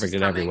you knew perfect this was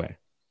in every coming. way.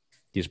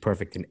 He's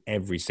perfect in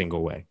every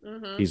single way.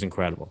 Mm-hmm. He's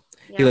incredible.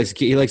 Yeah.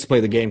 He likes to play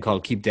the game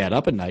called Keep Dad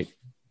Up at Night,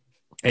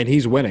 and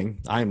he's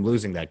winning. I am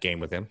losing that game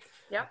with him.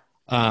 Yep.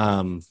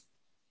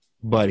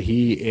 But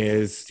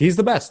he's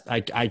the best. I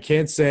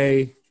can't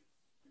say.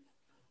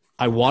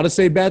 I want to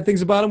say bad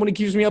things about him when he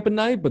keeps me up at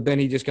night, but then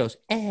he just goes,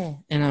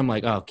 and I'm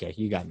like, oh, okay,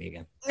 you got me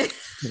again.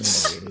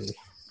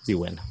 You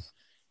win.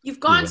 You've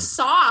gone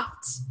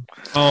soft.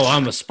 Oh,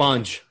 I'm a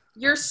sponge.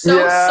 You're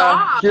so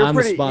soft.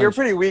 You're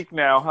pretty weak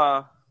now,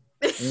 huh?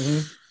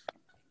 Mm-hmm.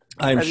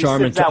 I'm As he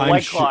Charmin. sips that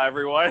White Claw,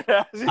 everyone.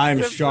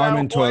 I'm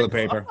Charmin toilet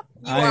paper.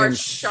 You I are am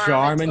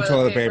Charmin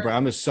toilet paper.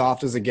 I'm as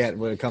soft as it gets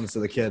when it comes to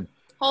the kid.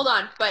 Hold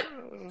on, but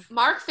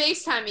Mark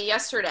FaceTimed me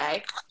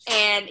yesterday,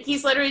 and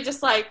he's literally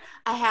just like,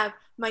 I have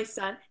my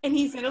son, and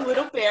he's in a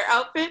little bear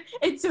outfit,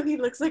 and so he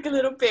looks like a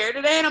little bear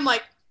today, and I'm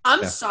like,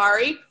 I'm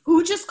sorry,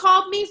 who just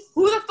called me?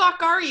 Who the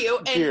fuck are you?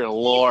 And dear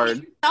Lord.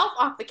 take yourself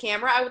off the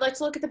camera. I would like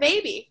to look at the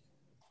baby.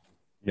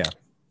 Yeah.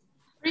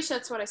 Pretty sure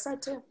that's what I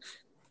said, too.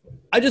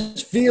 I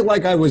just feel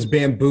like I was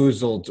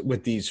bamboozled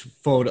with these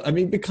photos. I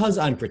mean, because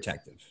I'm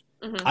protective.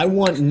 Mm-hmm. I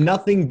want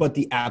nothing but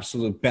the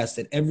absolute best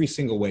in every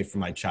single way for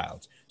my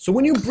child. So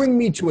when you bring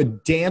me to a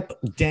damp,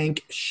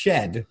 dank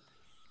shed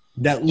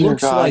that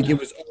looks like it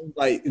was owned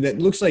by, that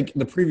looks like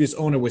the previous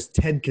owner was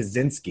Ted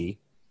Kaczynski.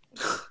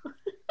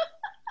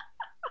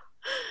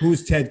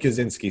 Who's Ted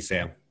Kaczynski,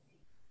 Sam?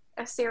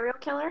 A serial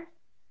killer?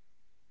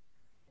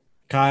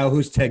 Kyle,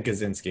 who's Ted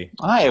Kaczynski?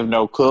 I have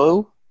no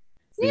clue.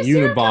 The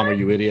Unabomber,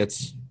 you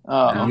idiots.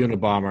 Oh. The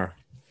Unabomber.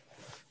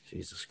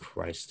 Jesus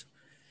Christ.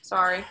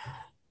 Sorry.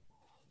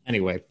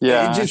 Anyway.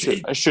 Yeah,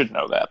 I should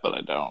know that, but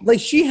I don't. Like,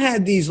 she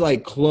had these,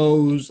 like,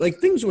 clothes. Like,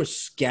 things were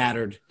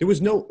scattered. There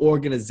was no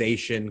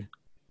organization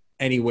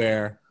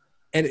anywhere.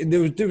 And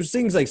there was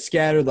things, like,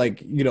 scattered,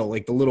 like, you know,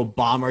 like the little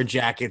bomber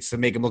jackets to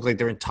make them look like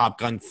they're in Top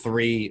Gun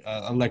 3,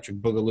 Electric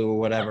Boogaloo or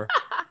whatever.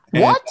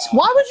 What?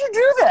 Why would you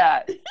do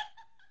that?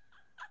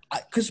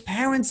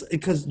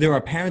 Because there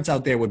are parents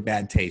out there with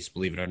bad taste,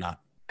 believe it or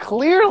not.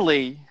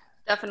 Clearly.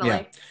 Definitely.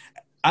 Yeah.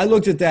 I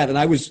looked at that, and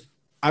I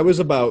was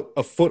about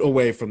a foot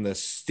away from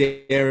this,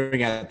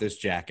 staring at this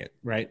jacket,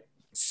 right?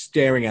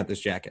 Staring at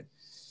this jacket.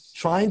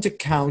 Trying to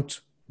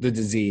count the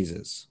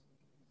diseases.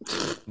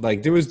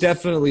 Like, there was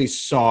definitely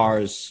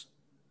SARS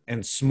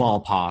and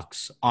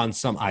smallpox on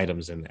some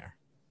items in there.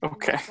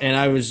 Okay. And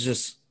I'm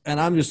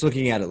just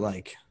looking at it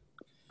like,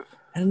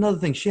 and another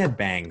thing, she had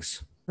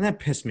bangs. And that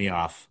pissed me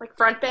off. Like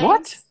front bangs?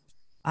 What?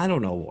 I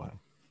don't know what.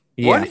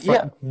 What?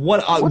 Yeah.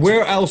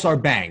 Where else are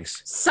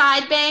bangs?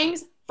 Side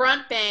bangs,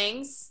 front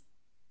bangs.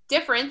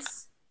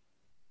 Difference.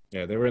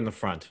 Yeah, they were in the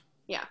front.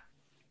 Yeah.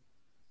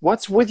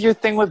 What's with your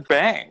thing with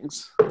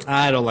bangs?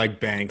 I don't like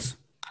bangs.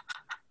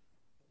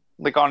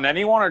 Like on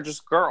anyone or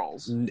just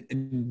girls?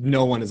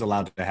 No one is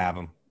allowed to have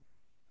them.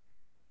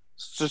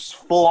 It's just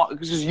full on.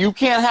 Because you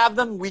can't have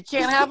them, we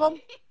can't have them?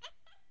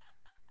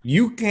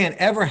 You can't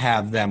ever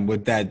have them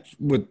with that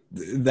What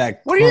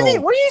do you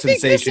think? What do you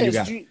think this is?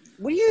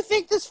 What do you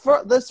think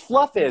this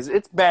fluff is?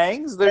 It's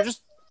bangs. They're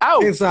just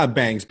out. It's not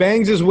bangs.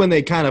 Bangs is when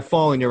they kind of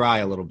fall in your eye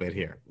a little bit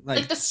here.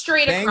 Like the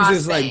straight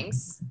across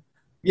bangs.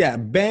 Yeah,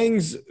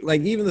 bangs, like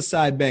even the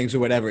side bangs or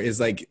whatever, is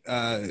like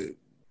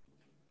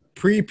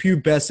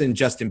prepubescent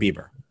Justin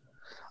Bieber.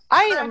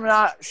 I am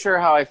not sure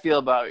how I feel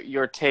about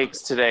your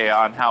takes today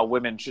on how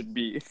women should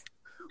be.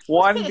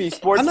 One, be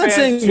sports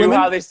fans. Two, women,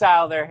 how they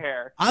style their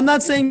hair. I'm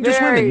not saying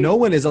just women. No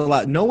one is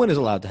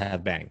allowed to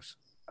have bangs.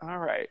 All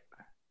right.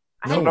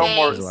 I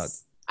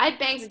had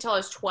bangs until I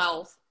was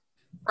 12.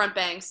 Front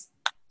bangs,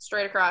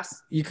 straight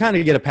across. You kind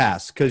of get a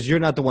pass because you're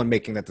not the one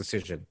making that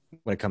decision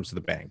when it comes to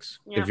the bangs.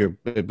 Yep. If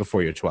you're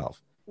before you're 12.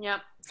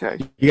 Yep.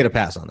 Okay. You get a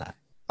pass on that.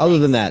 Other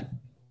than that,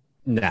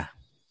 nah,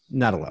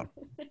 not allowed.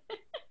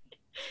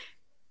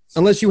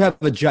 Unless you have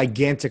a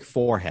gigantic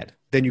forehead,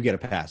 then you get a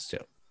pass too.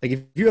 Like,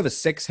 if you have a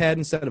 6 head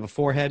instead of a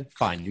 4 head,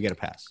 fine, you get a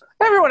pass.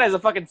 Everyone has a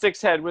fucking 6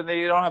 head when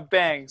they don't have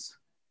bangs.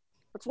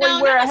 That's why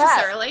you wear a hat. Not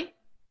necessarily.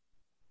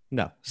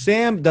 No.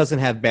 Sam doesn't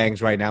have bangs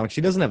right now, and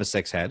she doesn't have a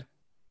 6 head.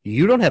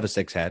 You don't have a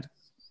 6 head.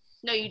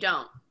 No, you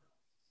don't.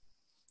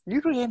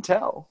 You can't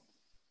tell.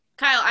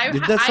 Kyle, I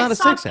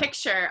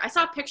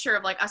saw a picture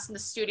of, like, us in the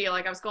studio.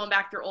 Like, I was going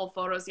back through old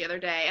photos the other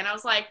day, and I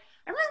was like,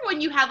 I remember when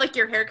you had, like,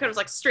 your haircut was,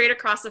 like, straight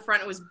across the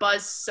front. It was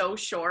buzzed so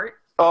short.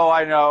 Oh,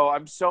 I know.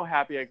 I'm so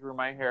happy I grew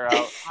my hair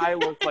out. I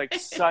look like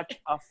such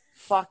a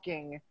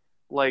fucking,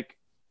 like,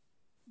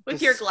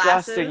 with your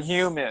glasses, disgusting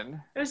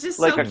human. It was just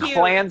like so a cute.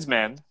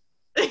 Klansman.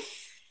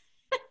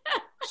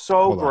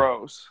 So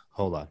gross.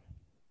 Hold on.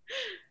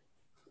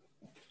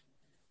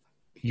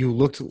 You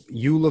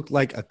looked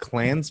like a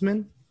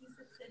Klansman?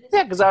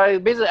 Yeah, because I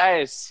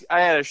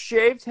had a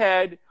shaved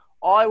head.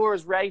 All I wore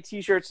was ratty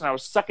t-shirts, and I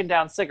was sucking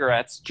down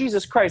cigarettes.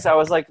 Jesus Christ! I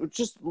was like,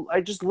 I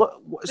just look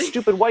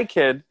stupid white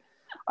kid.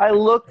 I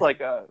looked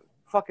like a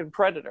fucking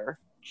predator.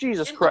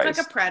 Jesus Christ! Look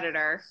like a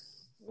predator.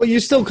 Well, you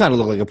still kind of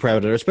look like a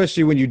predator,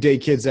 especially when you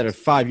date kids that are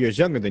 5 years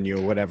younger than you,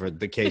 or whatever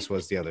the case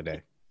was the other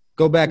day.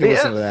 Go back and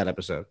listen to that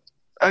episode.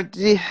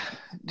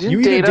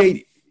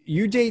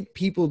 You date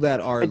people that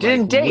are. I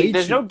didn't date.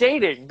 There's no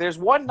dating. There's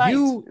one night.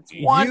 It's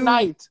one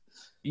night.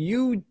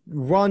 You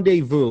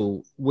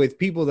rendezvous with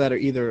people that are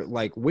either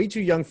like way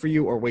too young for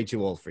you or way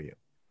too old for you,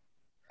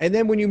 and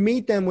then when you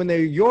meet them when they're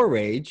your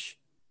age,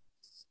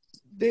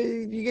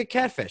 you get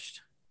catfished.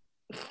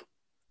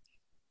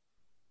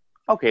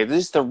 Okay,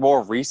 this is the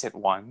more recent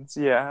ones,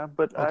 yeah,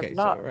 but okay,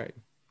 not. So, right.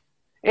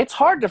 It's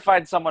hard to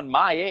find someone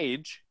my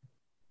age.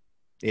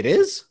 It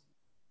is?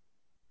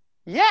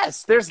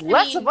 Yes, there's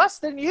less of us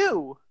than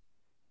you.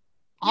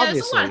 Yeah,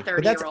 obviously,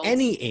 but that's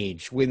any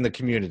age within the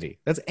community.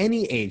 That's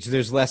any age.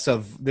 There's less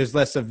of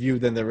you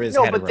than there is.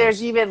 No, heteros. But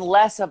there's even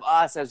less of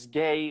us as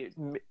gay,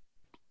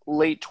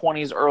 late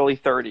 20s, early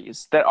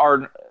 30s that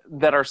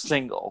are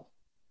single.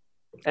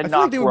 And I feel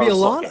like there would be a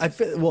lot.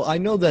 I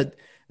know that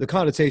the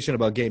connotation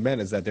about gay men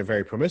is that they're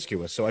very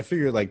promiscuous. So I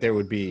figure like there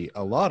would be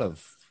a lot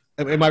of.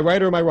 Am I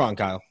right or am I wrong,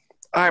 Kyle?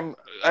 Don't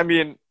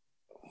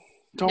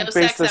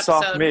base this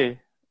off me.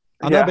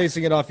 I'm not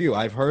basing it off you.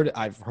 I've heard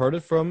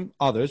it from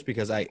others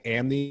because I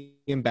am the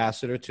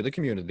ambassador to the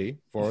community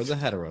for the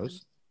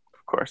heteros.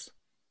 Of course.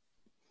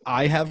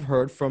 I have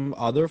heard from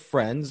other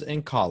friends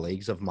and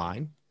colleagues of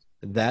mine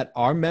that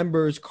are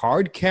members,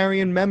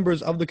 card-carrying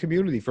members of the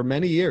community for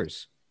many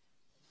years,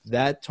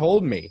 that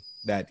told me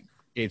that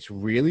it's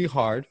really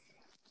hard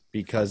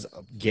because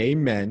gay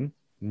men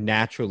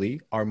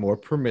naturally are more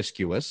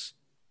promiscuous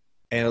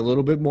and a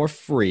little bit more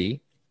free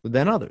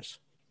than others.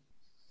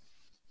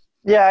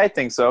 Yeah, I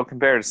think so,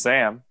 compared to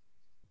Sam.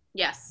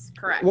 Yes,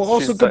 correct. Well,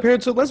 also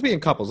compared to lesbian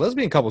couples.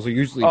 Lesbian couples are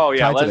usually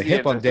tied to the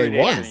hip on day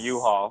one. In a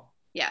U-Haul.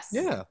 Yes.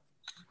 Yeah.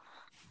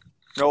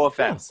 No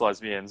offense,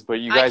 lesbians,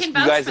 but you guys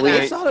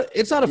lean.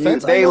 It's not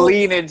offense. They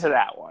lean into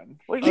that one.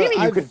 What do you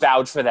mean you could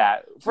vouch for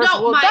that? First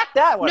of all, back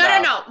that one.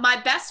 No. My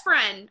best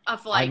friend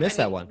of I missed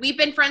that one. We've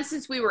been friends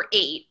since we were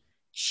 8.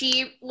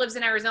 She lives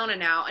in Arizona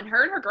now, and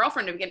her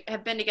girlfriend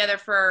have been together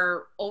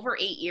for over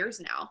 8 years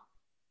now.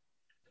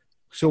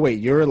 So wait,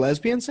 you're a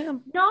lesbian,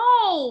 Sam?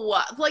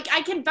 No, like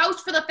I can vouch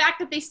for the fact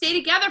that they stay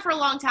together for a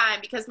long time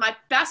because my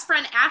best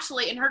friend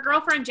Ashley and her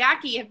girlfriend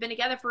Jackie have been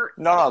together for.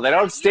 No, they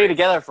don't stay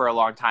together for a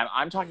long time.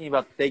 I'm talking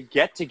about they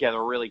get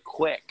together really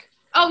quick.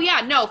 Oh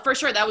yeah, no, for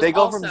sure. That was they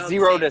go from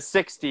 0 to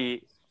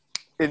 60,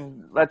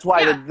 and that's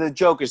why the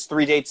joke is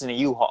 3 dates in a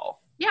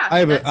U-Haul. Yeah, I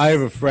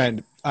have a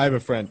friend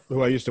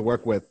who I used to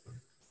work with,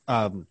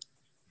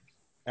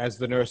 as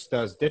the nurse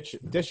does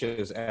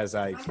dishes as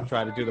I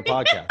try to do the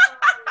podcast.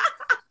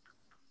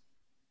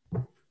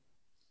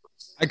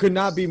 I could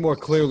not be more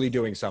clearly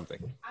doing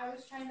something. I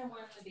was trying to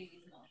warm the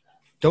baby's milk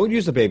up. Don't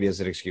use the baby as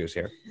an excuse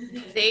here.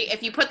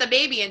 If you put the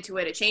baby into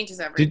it, it changes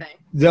everything.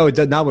 No, it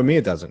does not with me.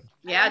 It doesn't.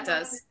 Yeah, it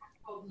does.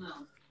 Cold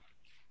milk.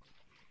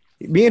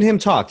 Me and him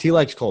talked. He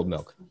likes cold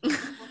milk.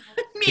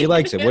 He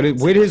likes it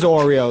with his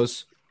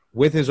Oreos.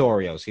 With his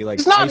Oreos, he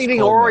likes. He's not eating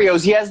Oreos.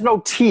 Milk. He has no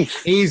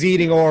teeth. He's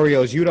eating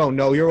Oreos. You don't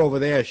know. You're over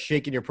there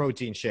shaking your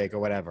protein shake or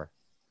whatever.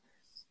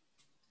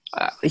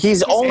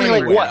 He's only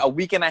like what, a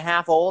week and a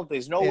half old.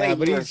 There's no way.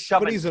 But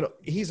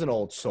he's an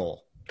old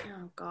soul.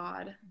 Oh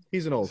God.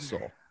 He's an old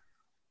soul.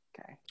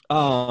 Okay.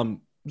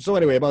 So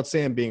anyway, about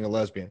Sam being a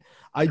lesbian,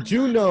 I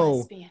do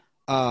know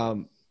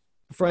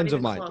friends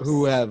of mine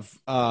who have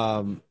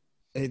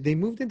they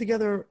moved in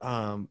together.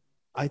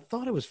 I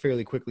thought it was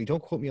fairly quickly.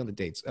 Don't quote me on the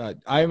dates.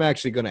 I'm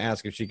actually going to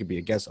ask if she could be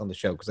a guest on the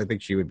show because I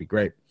think she would be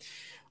great.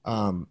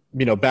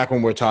 Back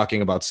when we're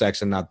talking about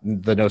sex and not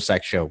the No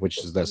Sex Show,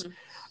 which is this.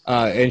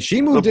 And she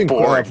moved in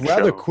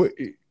rather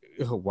quick.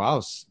 Oh,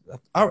 wow.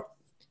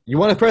 You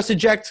want to press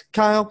eject,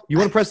 Kyle? You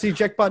want to press the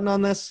eject button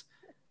on this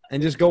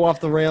and just go off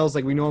the rails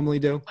like we normally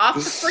do? Off the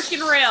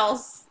freaking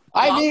rails.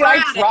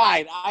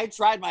 I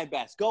tried my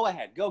best. Go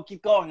ahead.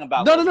 Keep going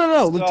about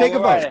No. Take a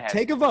vote. Right,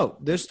 take a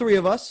vote. There's 3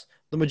 of us.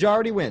 The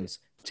majority wins.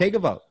 Take a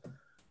vote.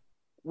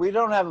 We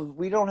don't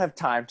have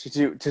time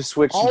to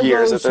switch all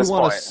gears those at this who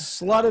point. Want to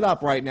slut it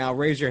up right now,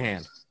 raise your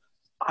hand.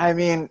 I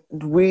mean,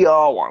 we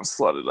all want to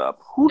slut it up.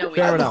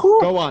 Fair enough.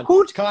 Go on.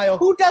 Kyle.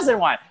 Who doesn't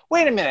want?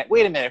 Wait a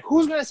minute.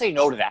 Who's going to say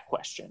no to that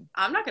question?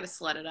 I'm not going to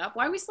slut it up.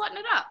 Why are we slutting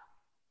it up?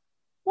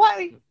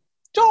 Why?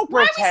 Don't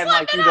pretend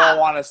like you don't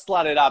want to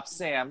slut it up,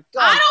 Sam.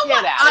 Get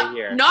out of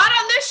here. Not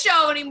on this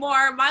show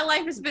anymore. My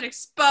life has been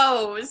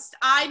exposed.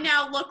 I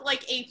now look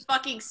like a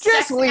fucking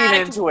sex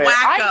addict into it.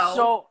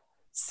 wacko.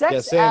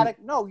 Sex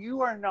addict? No, you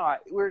are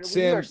not. We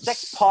are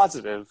sex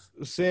positive.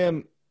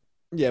 Sam,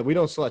 yeah, we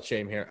don't slut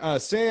shame here.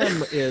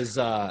 Sam is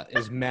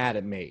mad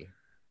at me,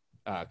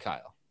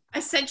 Kyle.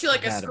 I sent you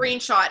like a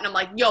screenshot, and I'm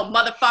like, yo,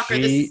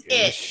 motherfucker, this is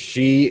it.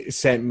 She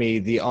sent me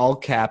the all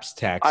caps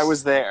text. I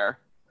was there.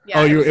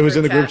 Yeah, it was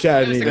in the group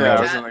chat. I was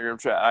in the group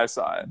chat. I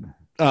saw it.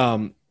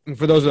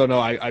 For those who don't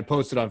know, I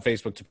posted on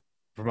Facebook to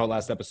promote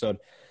last episode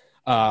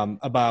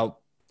about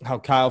how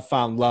Kyle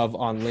found love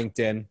on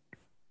LinkedIn.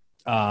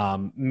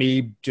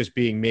 Me just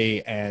being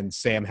me and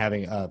Sam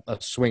having a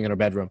swing in her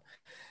bedroom.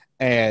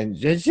 And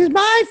just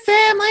my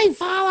family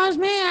follows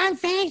me on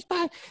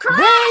Facebook.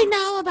 They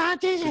know about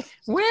this.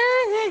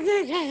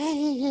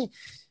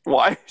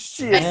 Why? I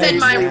said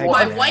my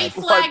white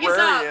flag is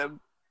up.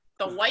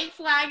 The white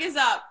flag is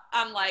up.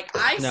 I'm like,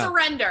 I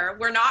surrender.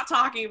 We're not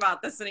talking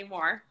about this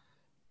anymore.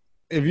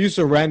 If you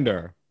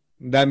surrender,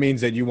 that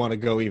means that you want to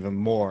go even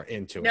more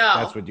into it.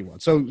 That's what you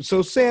want.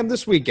 So Sam,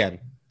 this weekend,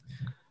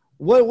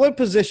 what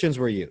positions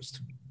were used?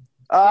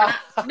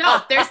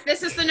 No,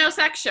 this is the No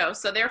Sex Show,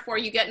 so therefore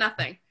you get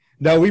nothing.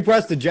 No, we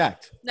pressed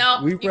eject.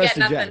 No, we pressed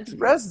eject.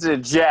 Pressed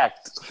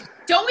eject.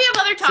 Don't we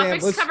have other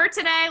topics covered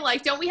today?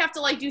 Like, don't we have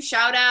to do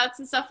shout outs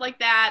and stuff like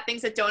that?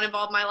 Things that don't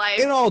involve my life?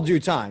 In all due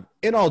time.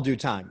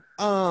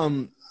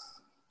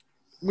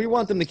 We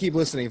want them to keep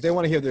listening. If they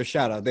want to hear their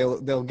shout out,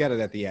 they'll get it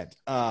at the end.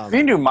 If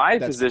you knew my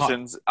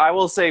positions, I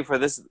will say for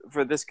this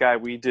guy,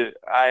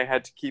 I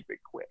had to keep it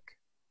quick.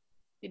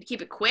 You had to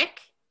keep it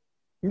quick?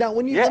 Now,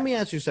 let me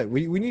ask you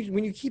something.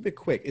 When you keep it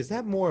quick, is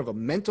that more of a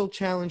mental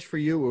challenge for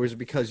you, or is it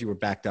because you were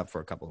backed up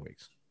for a couple of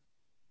weeks?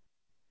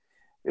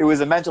 It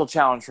was a mental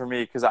challenge for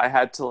me because I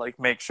had to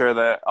make sure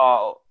that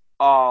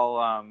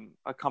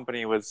a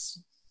company was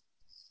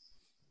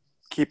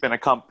keeping a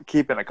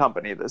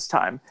company this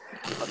time.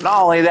 But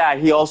not only that,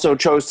 he also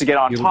chose to get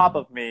on top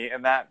of me,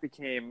 and that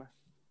became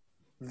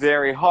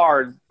very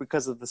hard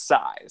because of the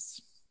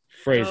size.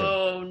 Phrasing.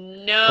 Oh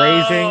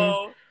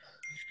no.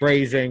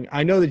 Phrasing.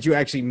 I know that you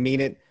actually mean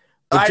it.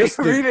 I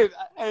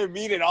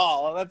mean it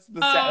all. That's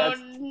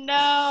the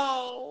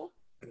no.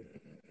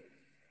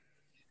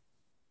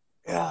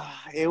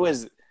 It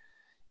was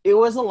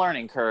a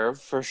learning curve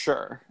for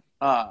sure.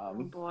 Oh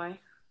boy.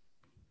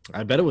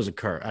 I bet it was a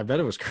curve. I bet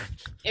it was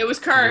curved. It was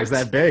curved. It was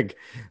that big.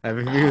 I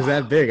mean, it was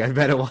that big. I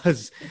bet it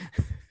was.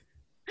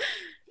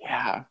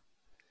 Yeah.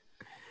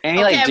 And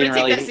he didn't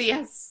really. This,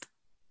 yes.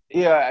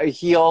 Yeah,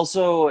 he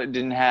also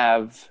didn't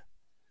have.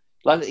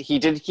 He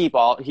did keep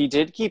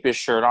his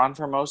shirt on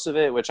for most of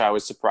it, which I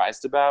was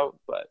surprised about.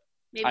 But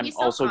maybe I'm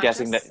also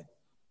guessing that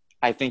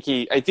I think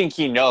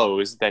he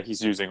knows that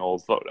he's using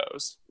old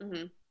photos.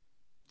 Mm-hmm.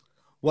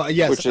 Well,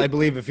 yes, I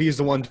believe if he's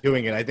the one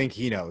doing it, I think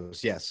he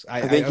knows. Yes,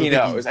 I think he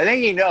knows. I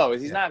think he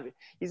knows. He's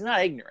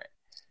not ignorant.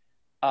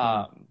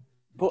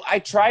 But I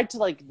tried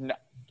to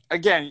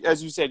again,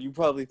 as you said, you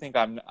probably think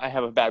I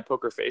have a bad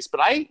poker face, but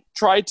I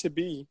tried to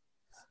be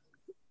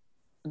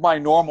my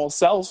normal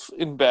self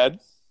in bed.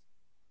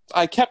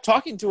 I kept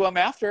talking to him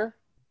after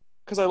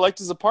because I liked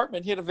his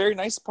apartment. He had a very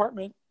nice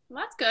apartment.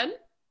 Well, that's good.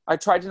 I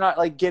tried to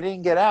not get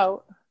in, get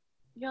out.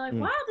 You're like,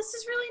 wow, this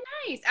is really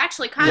nice.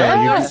 Actually, kind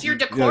of because your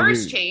decor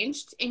has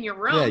changed in your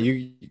room. Yeah,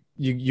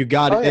 you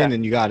got in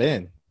and you got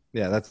in.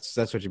 Yeah, that's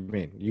what you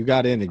mean. You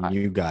got in and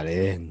you got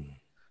in.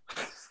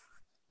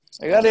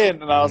 I got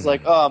in and I was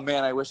like, oh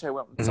man, I wish I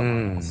went with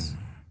someone else.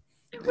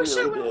 I wish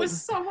I went with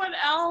someone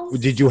else.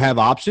 Did you have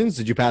options?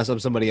 Did you pass up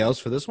somebody else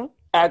for this one?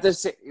 At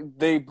this,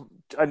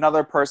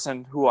 another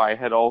person who I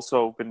had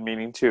also been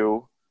meaning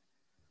to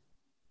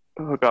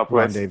hook up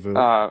Rendezvous.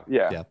 with.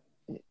 Yeah.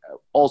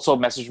 Also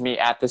messaged me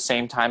at the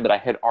same time that I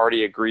had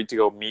already agreed to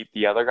go meet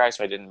the other guy,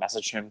 so I didn't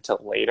message him till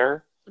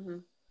later. Mm-hmm.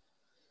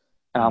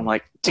 And I'm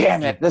like,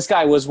 damn it, this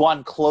guy was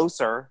one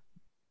closer.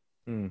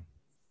 And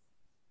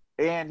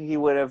he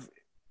would have,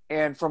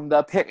 and from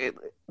the pic,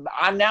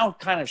 I'm now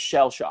kind of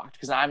shell-shocked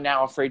because I'm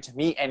now afraid to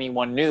meet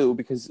anyone new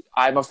because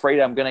I'm afraid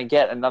I'm going to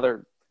get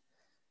another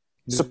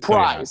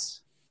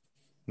surprise.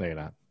 No, you're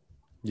not.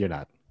 You're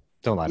not.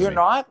 Don't lie to me. You're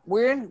not?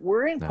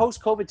 We're in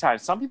post-COVID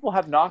times. Some people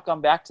have not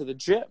gone back to the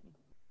gym.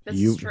 This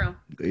is true.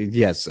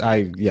 Yes,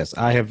 I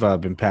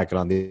have been packing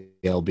on the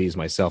LBs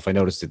myself. I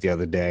noticed it the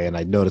other day, and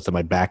I noticed that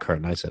my back hurt,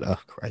 and I said, "Oh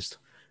Christ,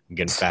 I'm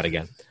getting fat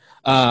again."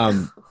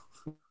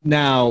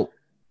 Now,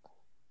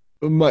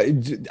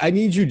 I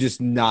need you just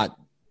not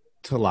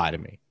to lie to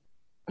me.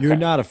 You're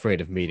not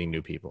afraid of meeting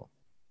new people.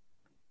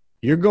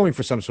 You're going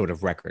for some sort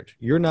of record.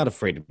 You're not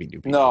afraid of meeting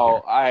new people.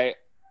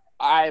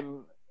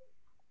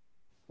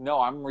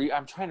 No,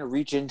 I'm trying to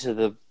reach into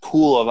the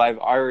pool of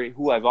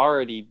who I've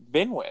already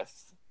been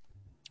with.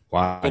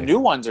 Why? The new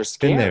ones are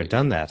scary. Been there,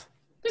 done that.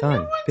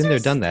 Done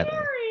Done that.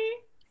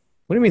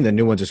 What do you mean the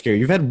new ones are scary?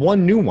 You've had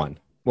one new one.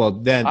 Well,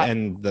 then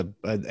and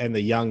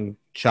the young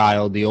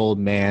child, the old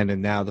man, and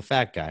now the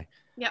fat guy.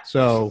 Yeah.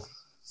 So,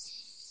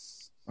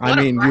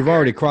 you've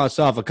already crossed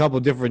off a couple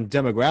different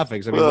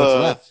demographics. I mean, what's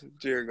left?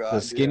 Dear God, the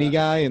skinny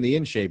guy and the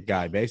in-shape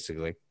guy,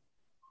 basically.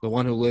 The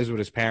one who lives with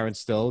his parents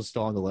is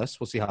still on the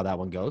list. We'll see how that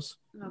one goes.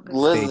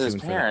 Lives with his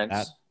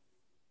parents.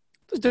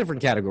 There's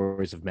different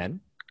categories of men.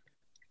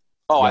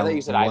 Oh, I thought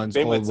you said I've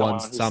been with someone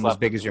who's some as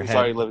big as your head.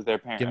 Already lived with their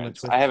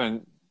parents. I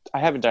haven't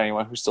done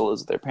anyone who still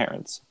lives with their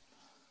parents.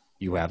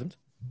 You haven't?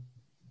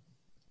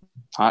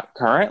 Not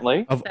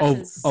currently.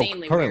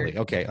 Currently. Weird.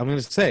 Okay, I'm going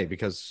to say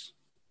because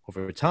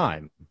over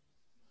time.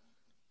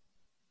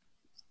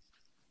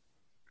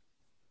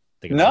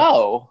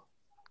 No.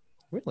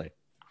 Really?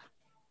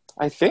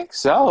 I think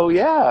so.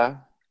 Yeah.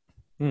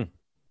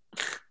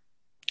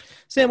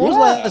 Sam, when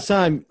was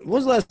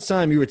the last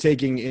time you were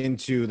taking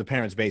into the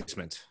parents'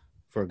 basement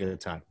for a good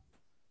time?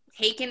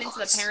 Taken into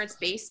the parents'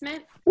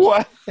 basement?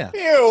 What? Yeah.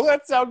 Ew,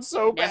 that sounds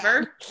so bad.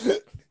 Never.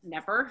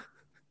 Never.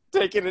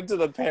 Taken into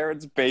the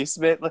parents'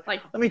 basement.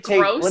 Like,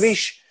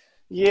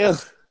 yeah.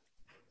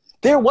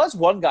 There was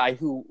one guy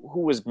who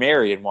was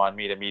married and wanted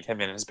me to meet him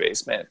in his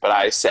basement, but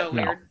I said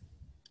no. Weird.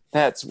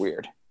 That's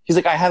weird. He's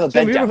like, I have a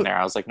bed down there.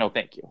 I was like, no,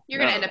 thank you. You're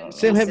going to end up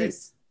Sam,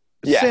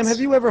 have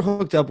you ever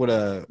hooked up with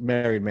a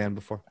married man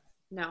before?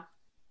 No.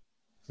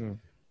 No.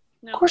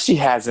 Of course she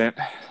hasn't.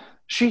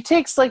 She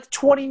takes like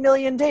 20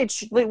 million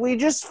dates. We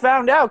just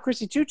found out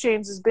Chrissy 2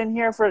 Chainz has been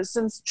here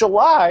since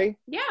July.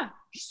 Yeah.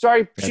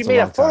 Sorry, she made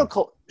a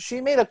photo.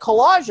 She made a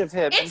collage of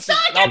him. It's not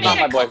that I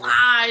made a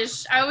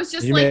collage. I was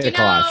just you made a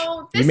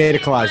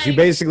collage.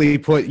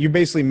 You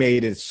basically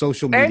made a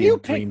social media and you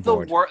green picked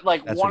board.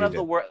 One of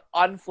the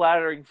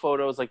unflattering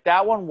photos. Like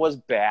that one was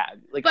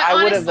bad. Like but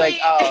I would have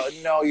oh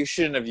no, you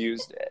shouldn't have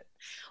used it.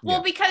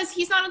 Well, because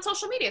he's not on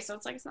social media, so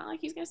it's not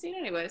like he's gonna see it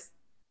anyways.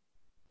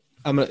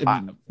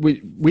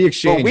 We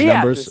exchange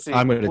numbers.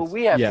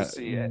 We have to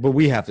see it. But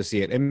we have to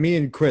see it. And me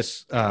and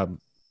Chris,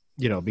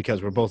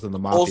 because we're both in the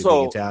mafia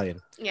being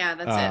Italian. Yeah,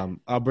 that's it.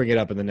 I'll bring it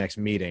up in the next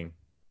meeting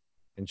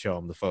and show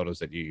him the photos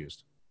that you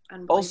used.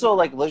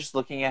 Also, just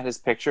looking at his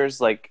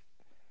pictures,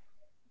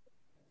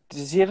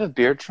 does he have a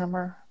beard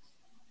trimmer?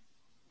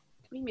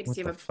 What do you mean, does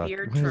he have a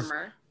beard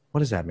trimmer? What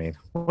does that mean?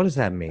 What does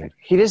that mean?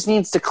 He just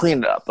needs to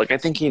clean it up. I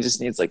think he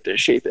just needs to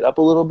shape it up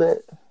a little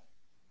bit.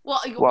 Well,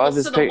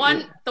 so the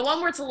one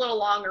where it's a little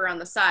longer on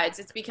the sides,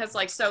 it's because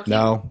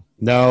No.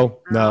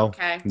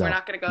 Okay, we're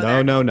not gonna go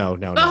there. No.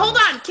 But hold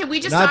on, can we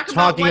just not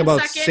talk talking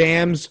about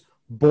Sam's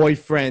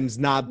boyfriend's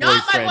not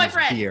my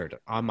boyfriend beard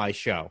on my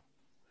show?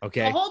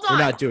 Okay, well, hold on.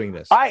 We're not doing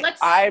this.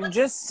 I'm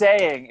just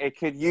saying it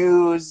could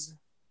use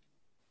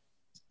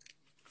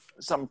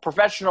some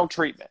professional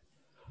treatment.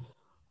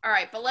 All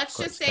right, but let's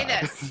just say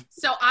this.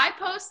 So I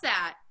post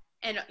that,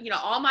 and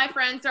all my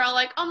friends are all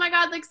like, "Oh my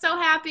god, so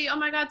happy! Oh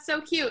my god,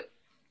 so cute!"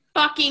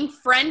 Fucking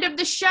friend of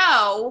the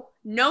show,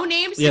 no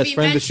names to be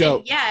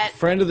mentioned yet.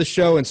 Friend of the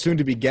show and soon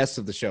to be guest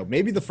of the show.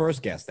 Maybe the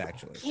first guest,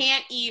 actually.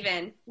 Can't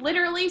even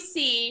literally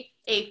see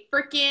a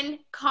freaking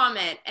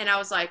comment, and I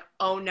was like,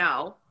 "Oh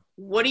no!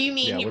 What do you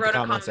mean he wrote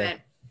a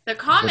comment?" The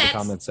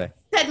comment said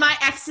my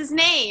ex's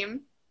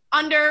name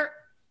under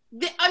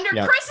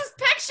Chris's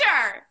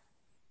picture.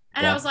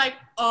 And I was like,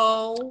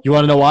 oh. You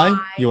want to know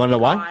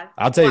why?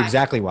 I'll tell you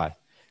exactly why.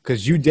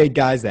 Because you date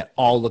guys that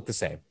all look the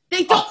same.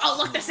 They don't all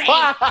look the same.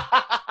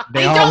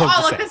 They don't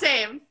all look the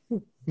same.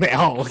 They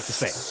all look the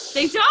same.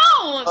 They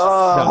don't.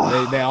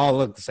 No, they all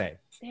look the same.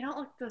 They don't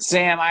look the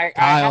Sam, I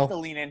have to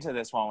lean into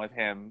this one with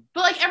him.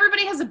 But like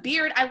everybody has a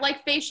beard. I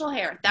like facial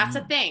hair. That's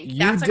a thing. You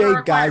That's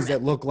date guys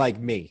that look like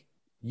me.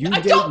 I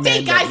don't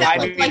date guys that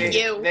look like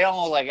you. They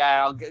don't look like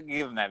I'll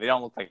give them that. They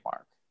don't look like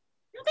Mark.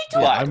 No, they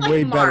don't. I'm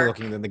way better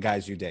looking than the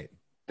guys you date.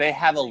 They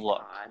have a look.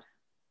 God.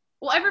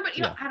 Well, everybody.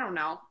 You know, I don't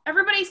know.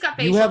 Everybody's got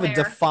facial hair. You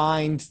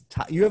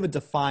have a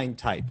defined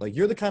type. Like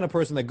you're the kind of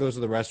person that goes to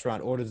the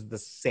restaurant, orders the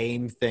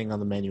same thing on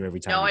the menu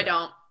every time. No, I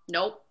don't.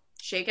 Nope.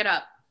 Shake it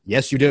up.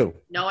 Yes, you do.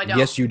 No, I don't.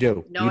 Yes, you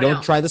do. No, you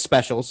don't try the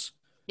specials.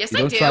 Yes,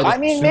 I do. I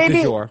mean,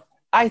 maybe.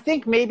 I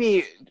think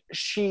maybe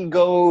she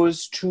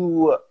goes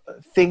to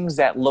things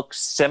that look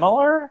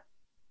similar.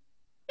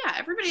 Yeah,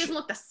 everybody doesn't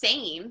look the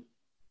same.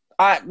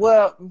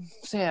 Well,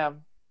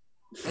 Sam,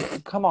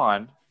 come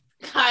on.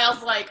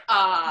 Kyle's like,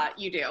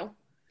 you do.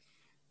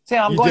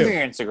 Sam, I'm going through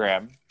your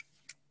Instagram.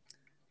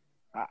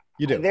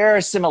 You do. There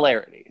are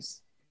similarities.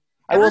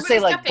 I will say,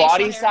 like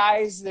body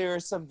size,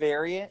 there's some some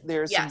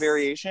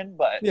variation,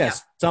 but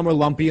yes, some are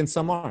lumpy and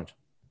some aren't.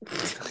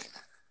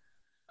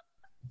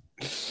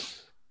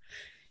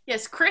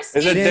 Yes, Chris.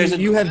 Sam,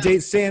 you have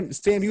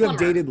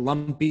dated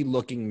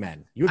lumpy-looking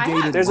men.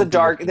 There's a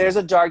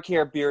dark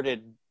hair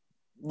bearded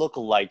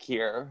look-alike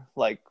here.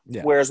 Like,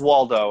 where's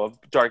Waldo of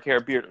dark hair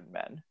bearded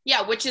men?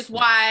 Yeah, which is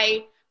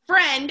why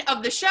friend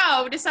of the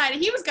show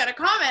decided he was going to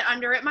comment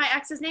under it my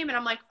ex's name, and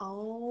I'm like,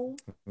 oh,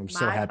 I'm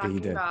so happy he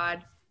did.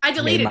 God. I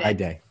deleted it.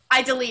 Day.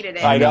 I deleted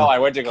it. I know. I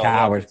went to go.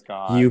 Coward.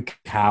 You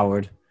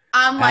coward.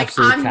 I'm like,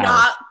 I'm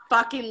not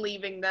fucking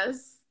leaving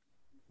this.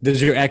 Does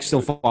your ex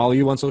still follow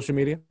you on social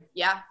media?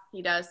 Yeah,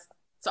 he does.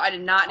 So I did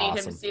not need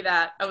him to see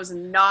that. I was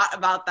not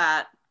about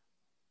that.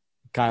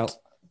 Kyle,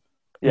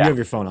 you have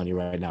your phone on you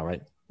right now,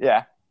 right?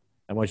 Yeah.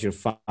 I want you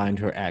to find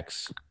her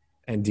ex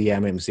and DM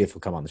him and see if he'll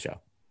come on the show.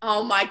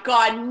 Oh my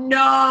God,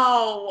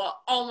 no!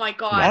 Oh my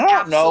God, I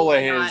don't know what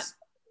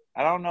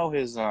I don't know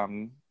his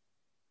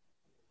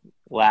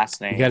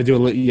last name. You got to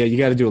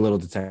do a little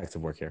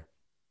detective work here.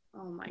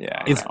 Oh my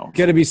God. It's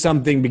got to be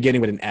something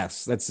beginning with an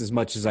S. That's as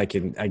much as I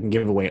can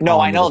give away. No,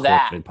 I know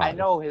that. I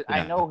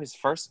know his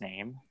first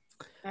name.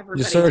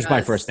 Just search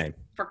my first name.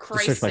 For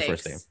Christ's search my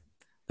first name.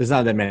 There's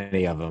not that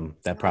many of them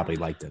that probably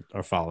liked it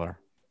or follow her.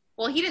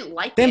 Well, he didn't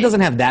like Sam it.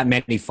 doesn't have that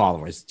many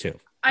followers, too.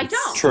 I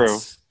don't. True.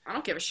 I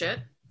don't give a shit.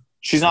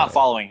 She's not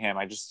following him.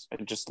 I just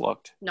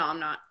looked. No, I'm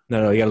not.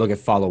 No, you got to look at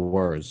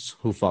followers.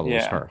 Who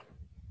follows her?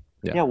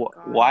 Yeah.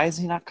 Why is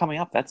he not coming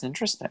up? That's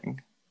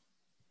interesting.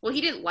 Well,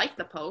 he didn't like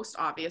the post,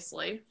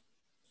 obviously.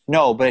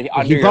 No, but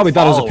he probably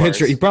thought it was a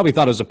picture. He probably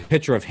thought it was a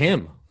picture of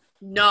him.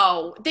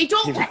 No, they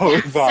don't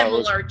look that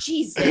similar.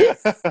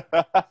 Jesus.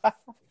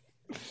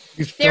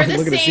 He's probably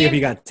looking to see if he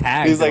got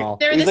tagged.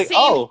 They're the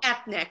same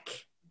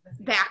ethnic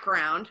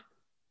background.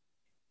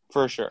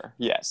 For sure,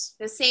 yes.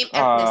 The same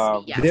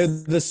ethnicity, yes. They're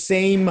the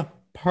same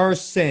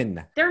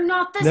person. They're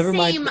not the Never same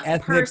mind the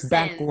ethnic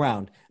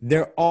background.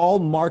 They're all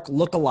Mark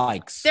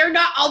lookalikes. They're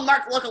not all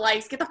Mark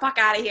lookalikes. Get the fuck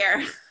out of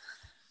here.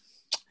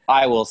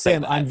 I will say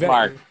Sam,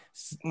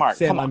 Mark.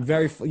 Sam, I'm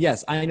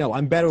yes, I know.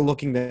 I'm better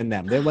looking than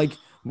them. They're like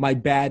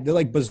they're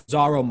like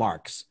Bizarro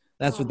Marks.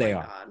 That's what they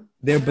are. God.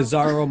 They're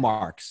Bizarro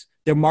Marks.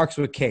 They're Marks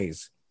with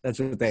K's. That's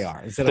what they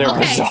are. They're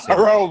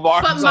Bizarro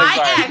Marks. But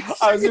my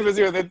ex. I was too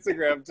busy with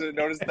Instagram to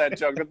notice that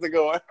joke. That's a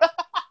good one.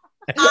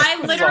 I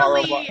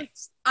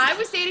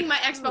was dating my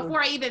ex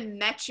before I even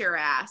met your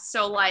ass.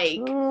 So,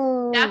 like,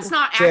 that's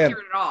not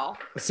accurate at all.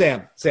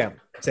 Sam,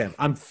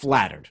 I'm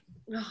flattered.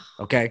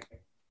 Okay?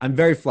 I'm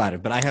very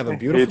flattered, but I have a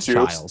beautiful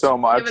child. So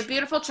much. You have a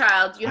beautiful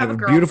child. You have a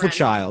girlfriend. Beautiful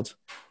child.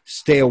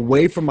 Stay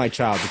away from my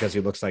child because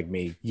he looks like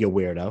me, you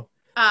weirdo.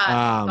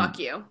 Fuck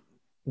you.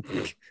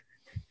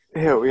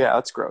 Ew, yeah,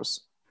 that's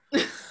gross.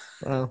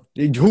 Well,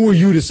 who are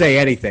you to say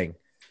anything?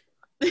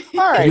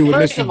 All right,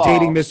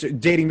 dating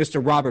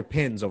Mr. Robert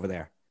Pins over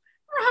there.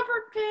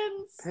 Robert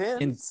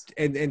Pins.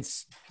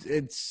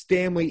 And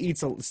Stanley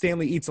eats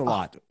a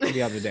lot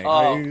the other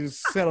day.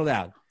 Settle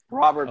down.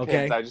 Robert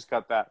Pins. I just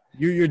got that.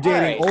 You're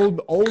dating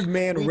old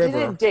man River.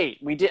 We didn't date.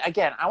 We did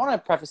again. I want to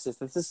preface this.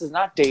 This is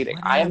not dating.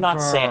 Whatever. I am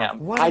not Sam.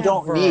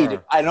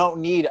 Whatever. I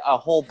don't need a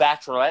whole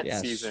Bachelorette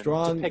season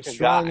to pick a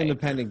strong, guy.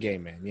 Independent gay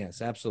man.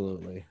 Yes,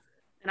 absolutely.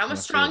 And I'm a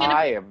strong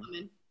independent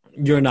woman.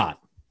 You're not.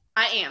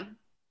 I am.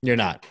 You're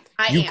not.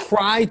 I am.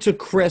 Cry to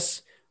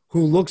Chris,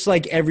 who looks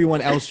like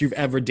everyone else you've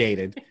ever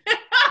dated,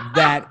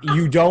 that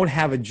you don't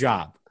have a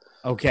job.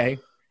 Okay.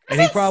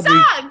 And he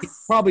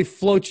probably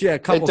floats you a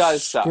couple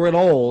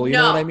Skriddle, you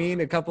know what I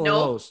mean? A couple of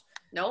those.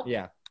 Nope.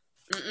 Yeah.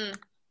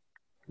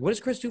 What does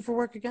Chris do for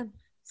work again?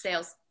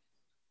 Sales.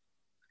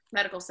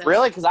 Medical sales.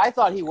 Really? Because I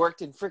thought he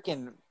worked in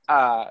freaking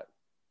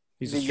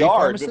He's the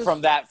yard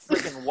from that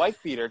freaking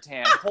wife beater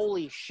tan.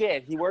 Holy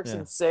shit. He works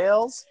in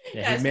sales?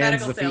 Yeah, he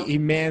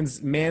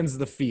mans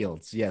the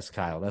fields. Yes,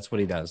 Kyle. That's what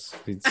he does.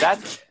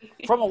 That's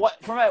from a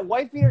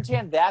wife beater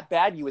tan that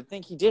bad, you would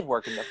think he did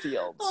work in the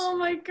fields. Oh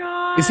my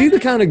God. Is he the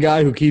kind of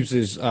guy who keeps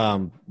his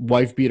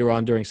wife beater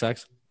on during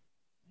sex?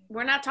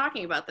 We're not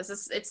talking about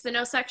this. It's the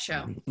no sex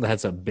show.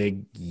 That's a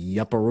big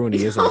yupperoonie,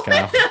 isn't it,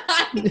 Kyle?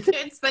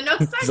 It's the no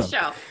sex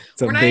show.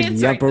 It's a big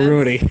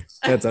yupperoonie.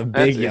 That's a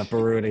big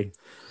yupperoonie.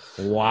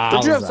 Wow.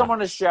 Don't you have someone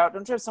to shout?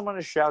 Don't you have someone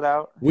to shout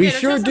out? We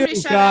sure do,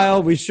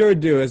 Kyle. We sure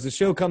do. As the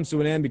show comes to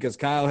an end, because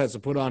Kyle has to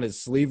put on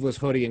his sleeveless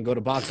hoodie and go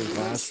to boxing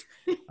class.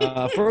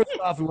 First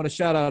off, we want to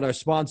shout out our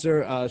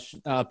sponsor,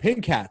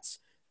 Pin Cats.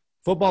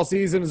 Football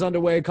season is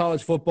underway.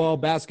 College football,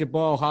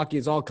 basketball, hockey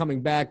is all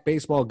coming back.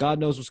 Baseball, God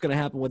knows what's going to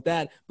happen with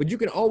that. But you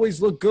can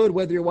always look good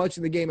whether you're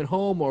watching the game at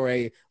home or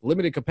a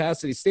limited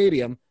capacity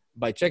stadium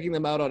by checking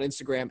them out on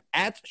Instagram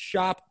at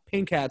Shop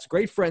Pin Cats.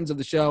 Great friends of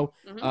the show.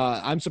 Mm-hmm.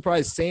 I'm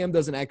surprised Sam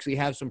doesn't actually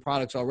have some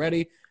products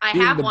already. I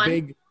have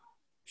one.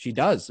 She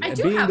does. I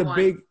do have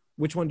one.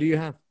 Which one do you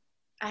have?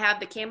 I have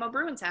the Camo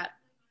Bruins hat.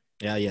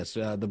 Yeah, yes.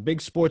 The big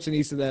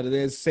Sportsanista that it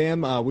is.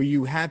 Sam, were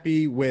you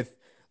happy with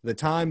the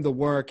time, the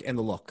work, and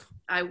the look?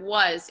 I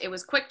was. It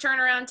was quick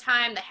turnaround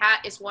time. The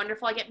hat is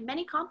wonderful. I get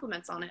many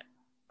compliments on it.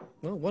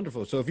 Well,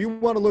 wonderful. So if you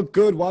want to look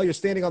good while you're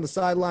standing on the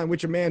sideline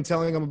with your man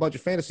telling them about your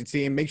fantasy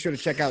team, make sure to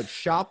check out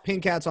Shop Pin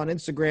Cats on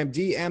Instagram.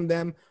 DM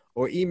them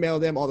or email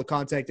them. All the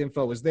contact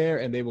info is there,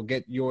 and they will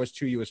get yours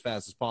to you as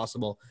fast as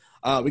possible.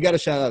 We got to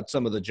shout out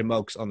some of the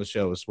Jamokes on the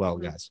show as well,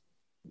 guys.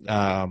 We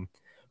got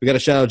to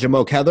shout out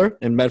Jamoke Heather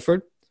in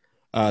Medford.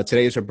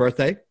 Today is her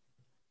birthday.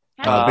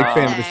 Big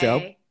fan of the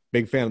show.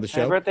 Big fan of the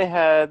show. Happy birthday,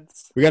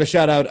 heads. We got a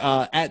shout out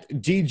at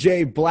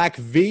DJ Black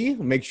V.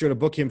 Make sure to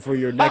book him for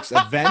your next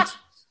event.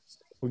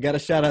 We got a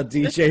shout out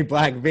DJ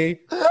Black V.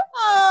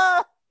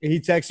 He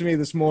texted me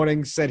this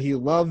morning, said he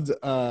loved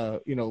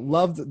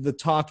the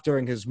talk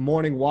during his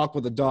morning walk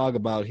with the dog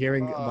about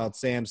hearing about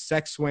Sam's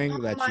sex swing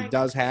that she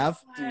does have.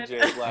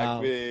 DJ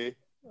Black V.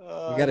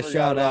 We got a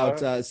shout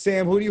out.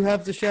 Sam, who do you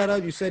have to shout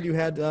out? You said you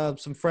had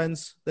some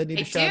friends that need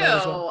a shout out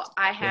as well.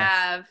 I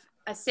have.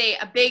 I say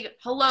a big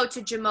hello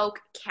to Jamoke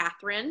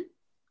Catherine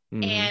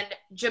and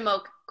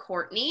Jamoke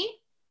Courtney.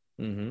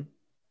 Mm-hmm.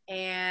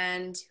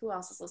 And who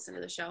else is listening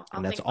to the show?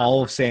 And that's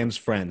all of Sam's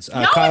friends.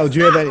 No, Kyle, do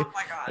you have any? Oh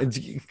my God.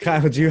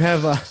 Kyle, do you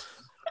have?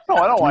 No,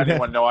 I don't want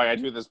anyone knowing I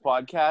do this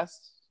podcast.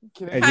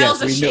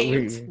 Kyle's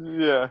ashamed.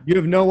 Yeah. You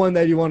have no one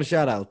that you want to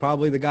shout out.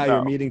 Probably the guy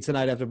you're meeting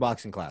tonight after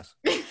boxing class.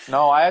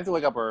 No, I have to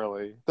wake up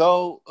early.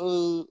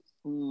 Though,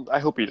 I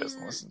hope he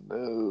doesn't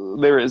listen.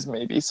 There is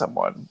maybe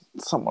someone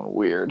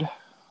weird.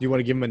 Do you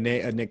want to give him a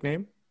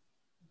nickname?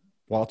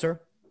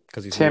 Walter?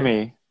 Because he's Timmy.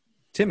 Weird.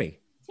 Timmy.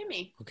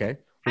 Okay.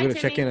 We're going to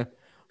check in.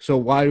 So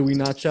why are we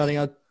not shouting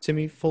out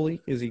Timmy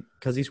fully? Is he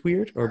because he's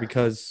weird or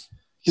because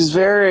he's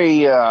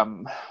very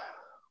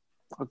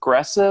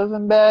aggressive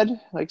in bed,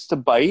 likes to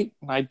bite,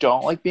 and I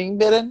don't like being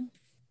bitten.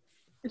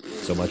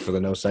 So much for the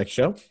no sex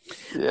show.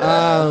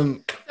 Yeah.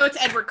 So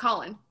it's Edward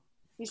Cullen.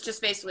 He's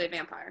just basically a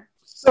vampire.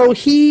 So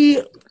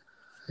he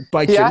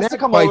bites. He has to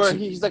come over.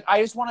 He's like,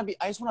 I just want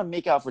to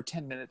make out for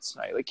 10 minutes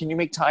tonight. Like, can you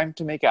make time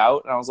to make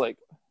out? And I was like,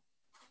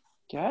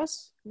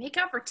 yes. Make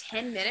out for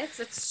 10 minutes?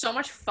 That's so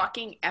much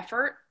fucking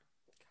effort.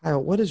 Kyle,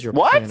 what is your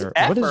effort?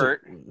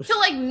 To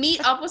like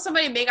meet up with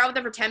somebody and make out with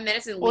them for 10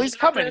 minutes and leave. Well, he's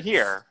coming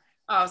here.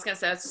 Oh, I was gonna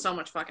say that's so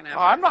much fucking effort.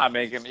 Oh, I'm not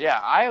making. Yeah,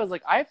 I was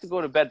like, I have to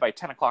go to bed by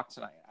 10 o'clock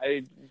tonight.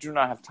 I do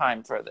not have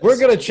time for this. We're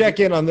gonna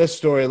check in on this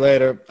story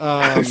later.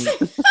 I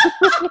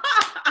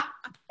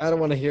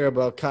don't want to hear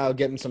about Kyle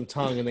getting some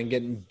tongue and then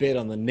getting bit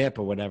on the nip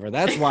or whatever.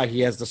 That's why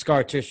he has the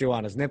scar tissue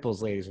on his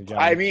nipples, ladies and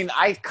gentlemen. I mean,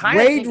 I kind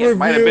of think it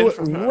might have been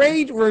from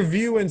rate,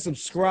 review, and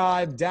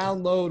subscribe.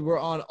 Download. We're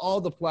on all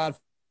the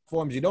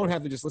platforms. You don't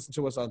have to just listen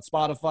to us on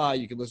Spotify.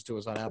 You can listen to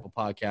us on Apple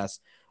Podcasts.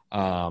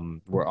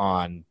 We're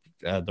on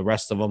the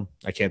rest of them.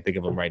 I can't think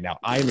of them right now.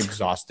 I am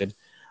exhausted.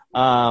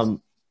 Yeah,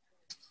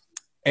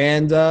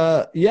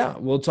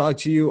 we'll talk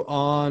to you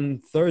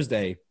on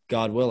Thursday,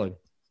 God willing.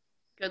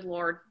 Good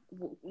Lord.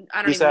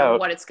 I don't even know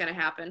what it's going to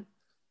happen.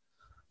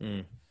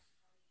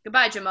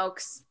 Goodbye,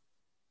 Jamokes.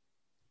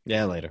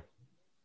 Yeah, later.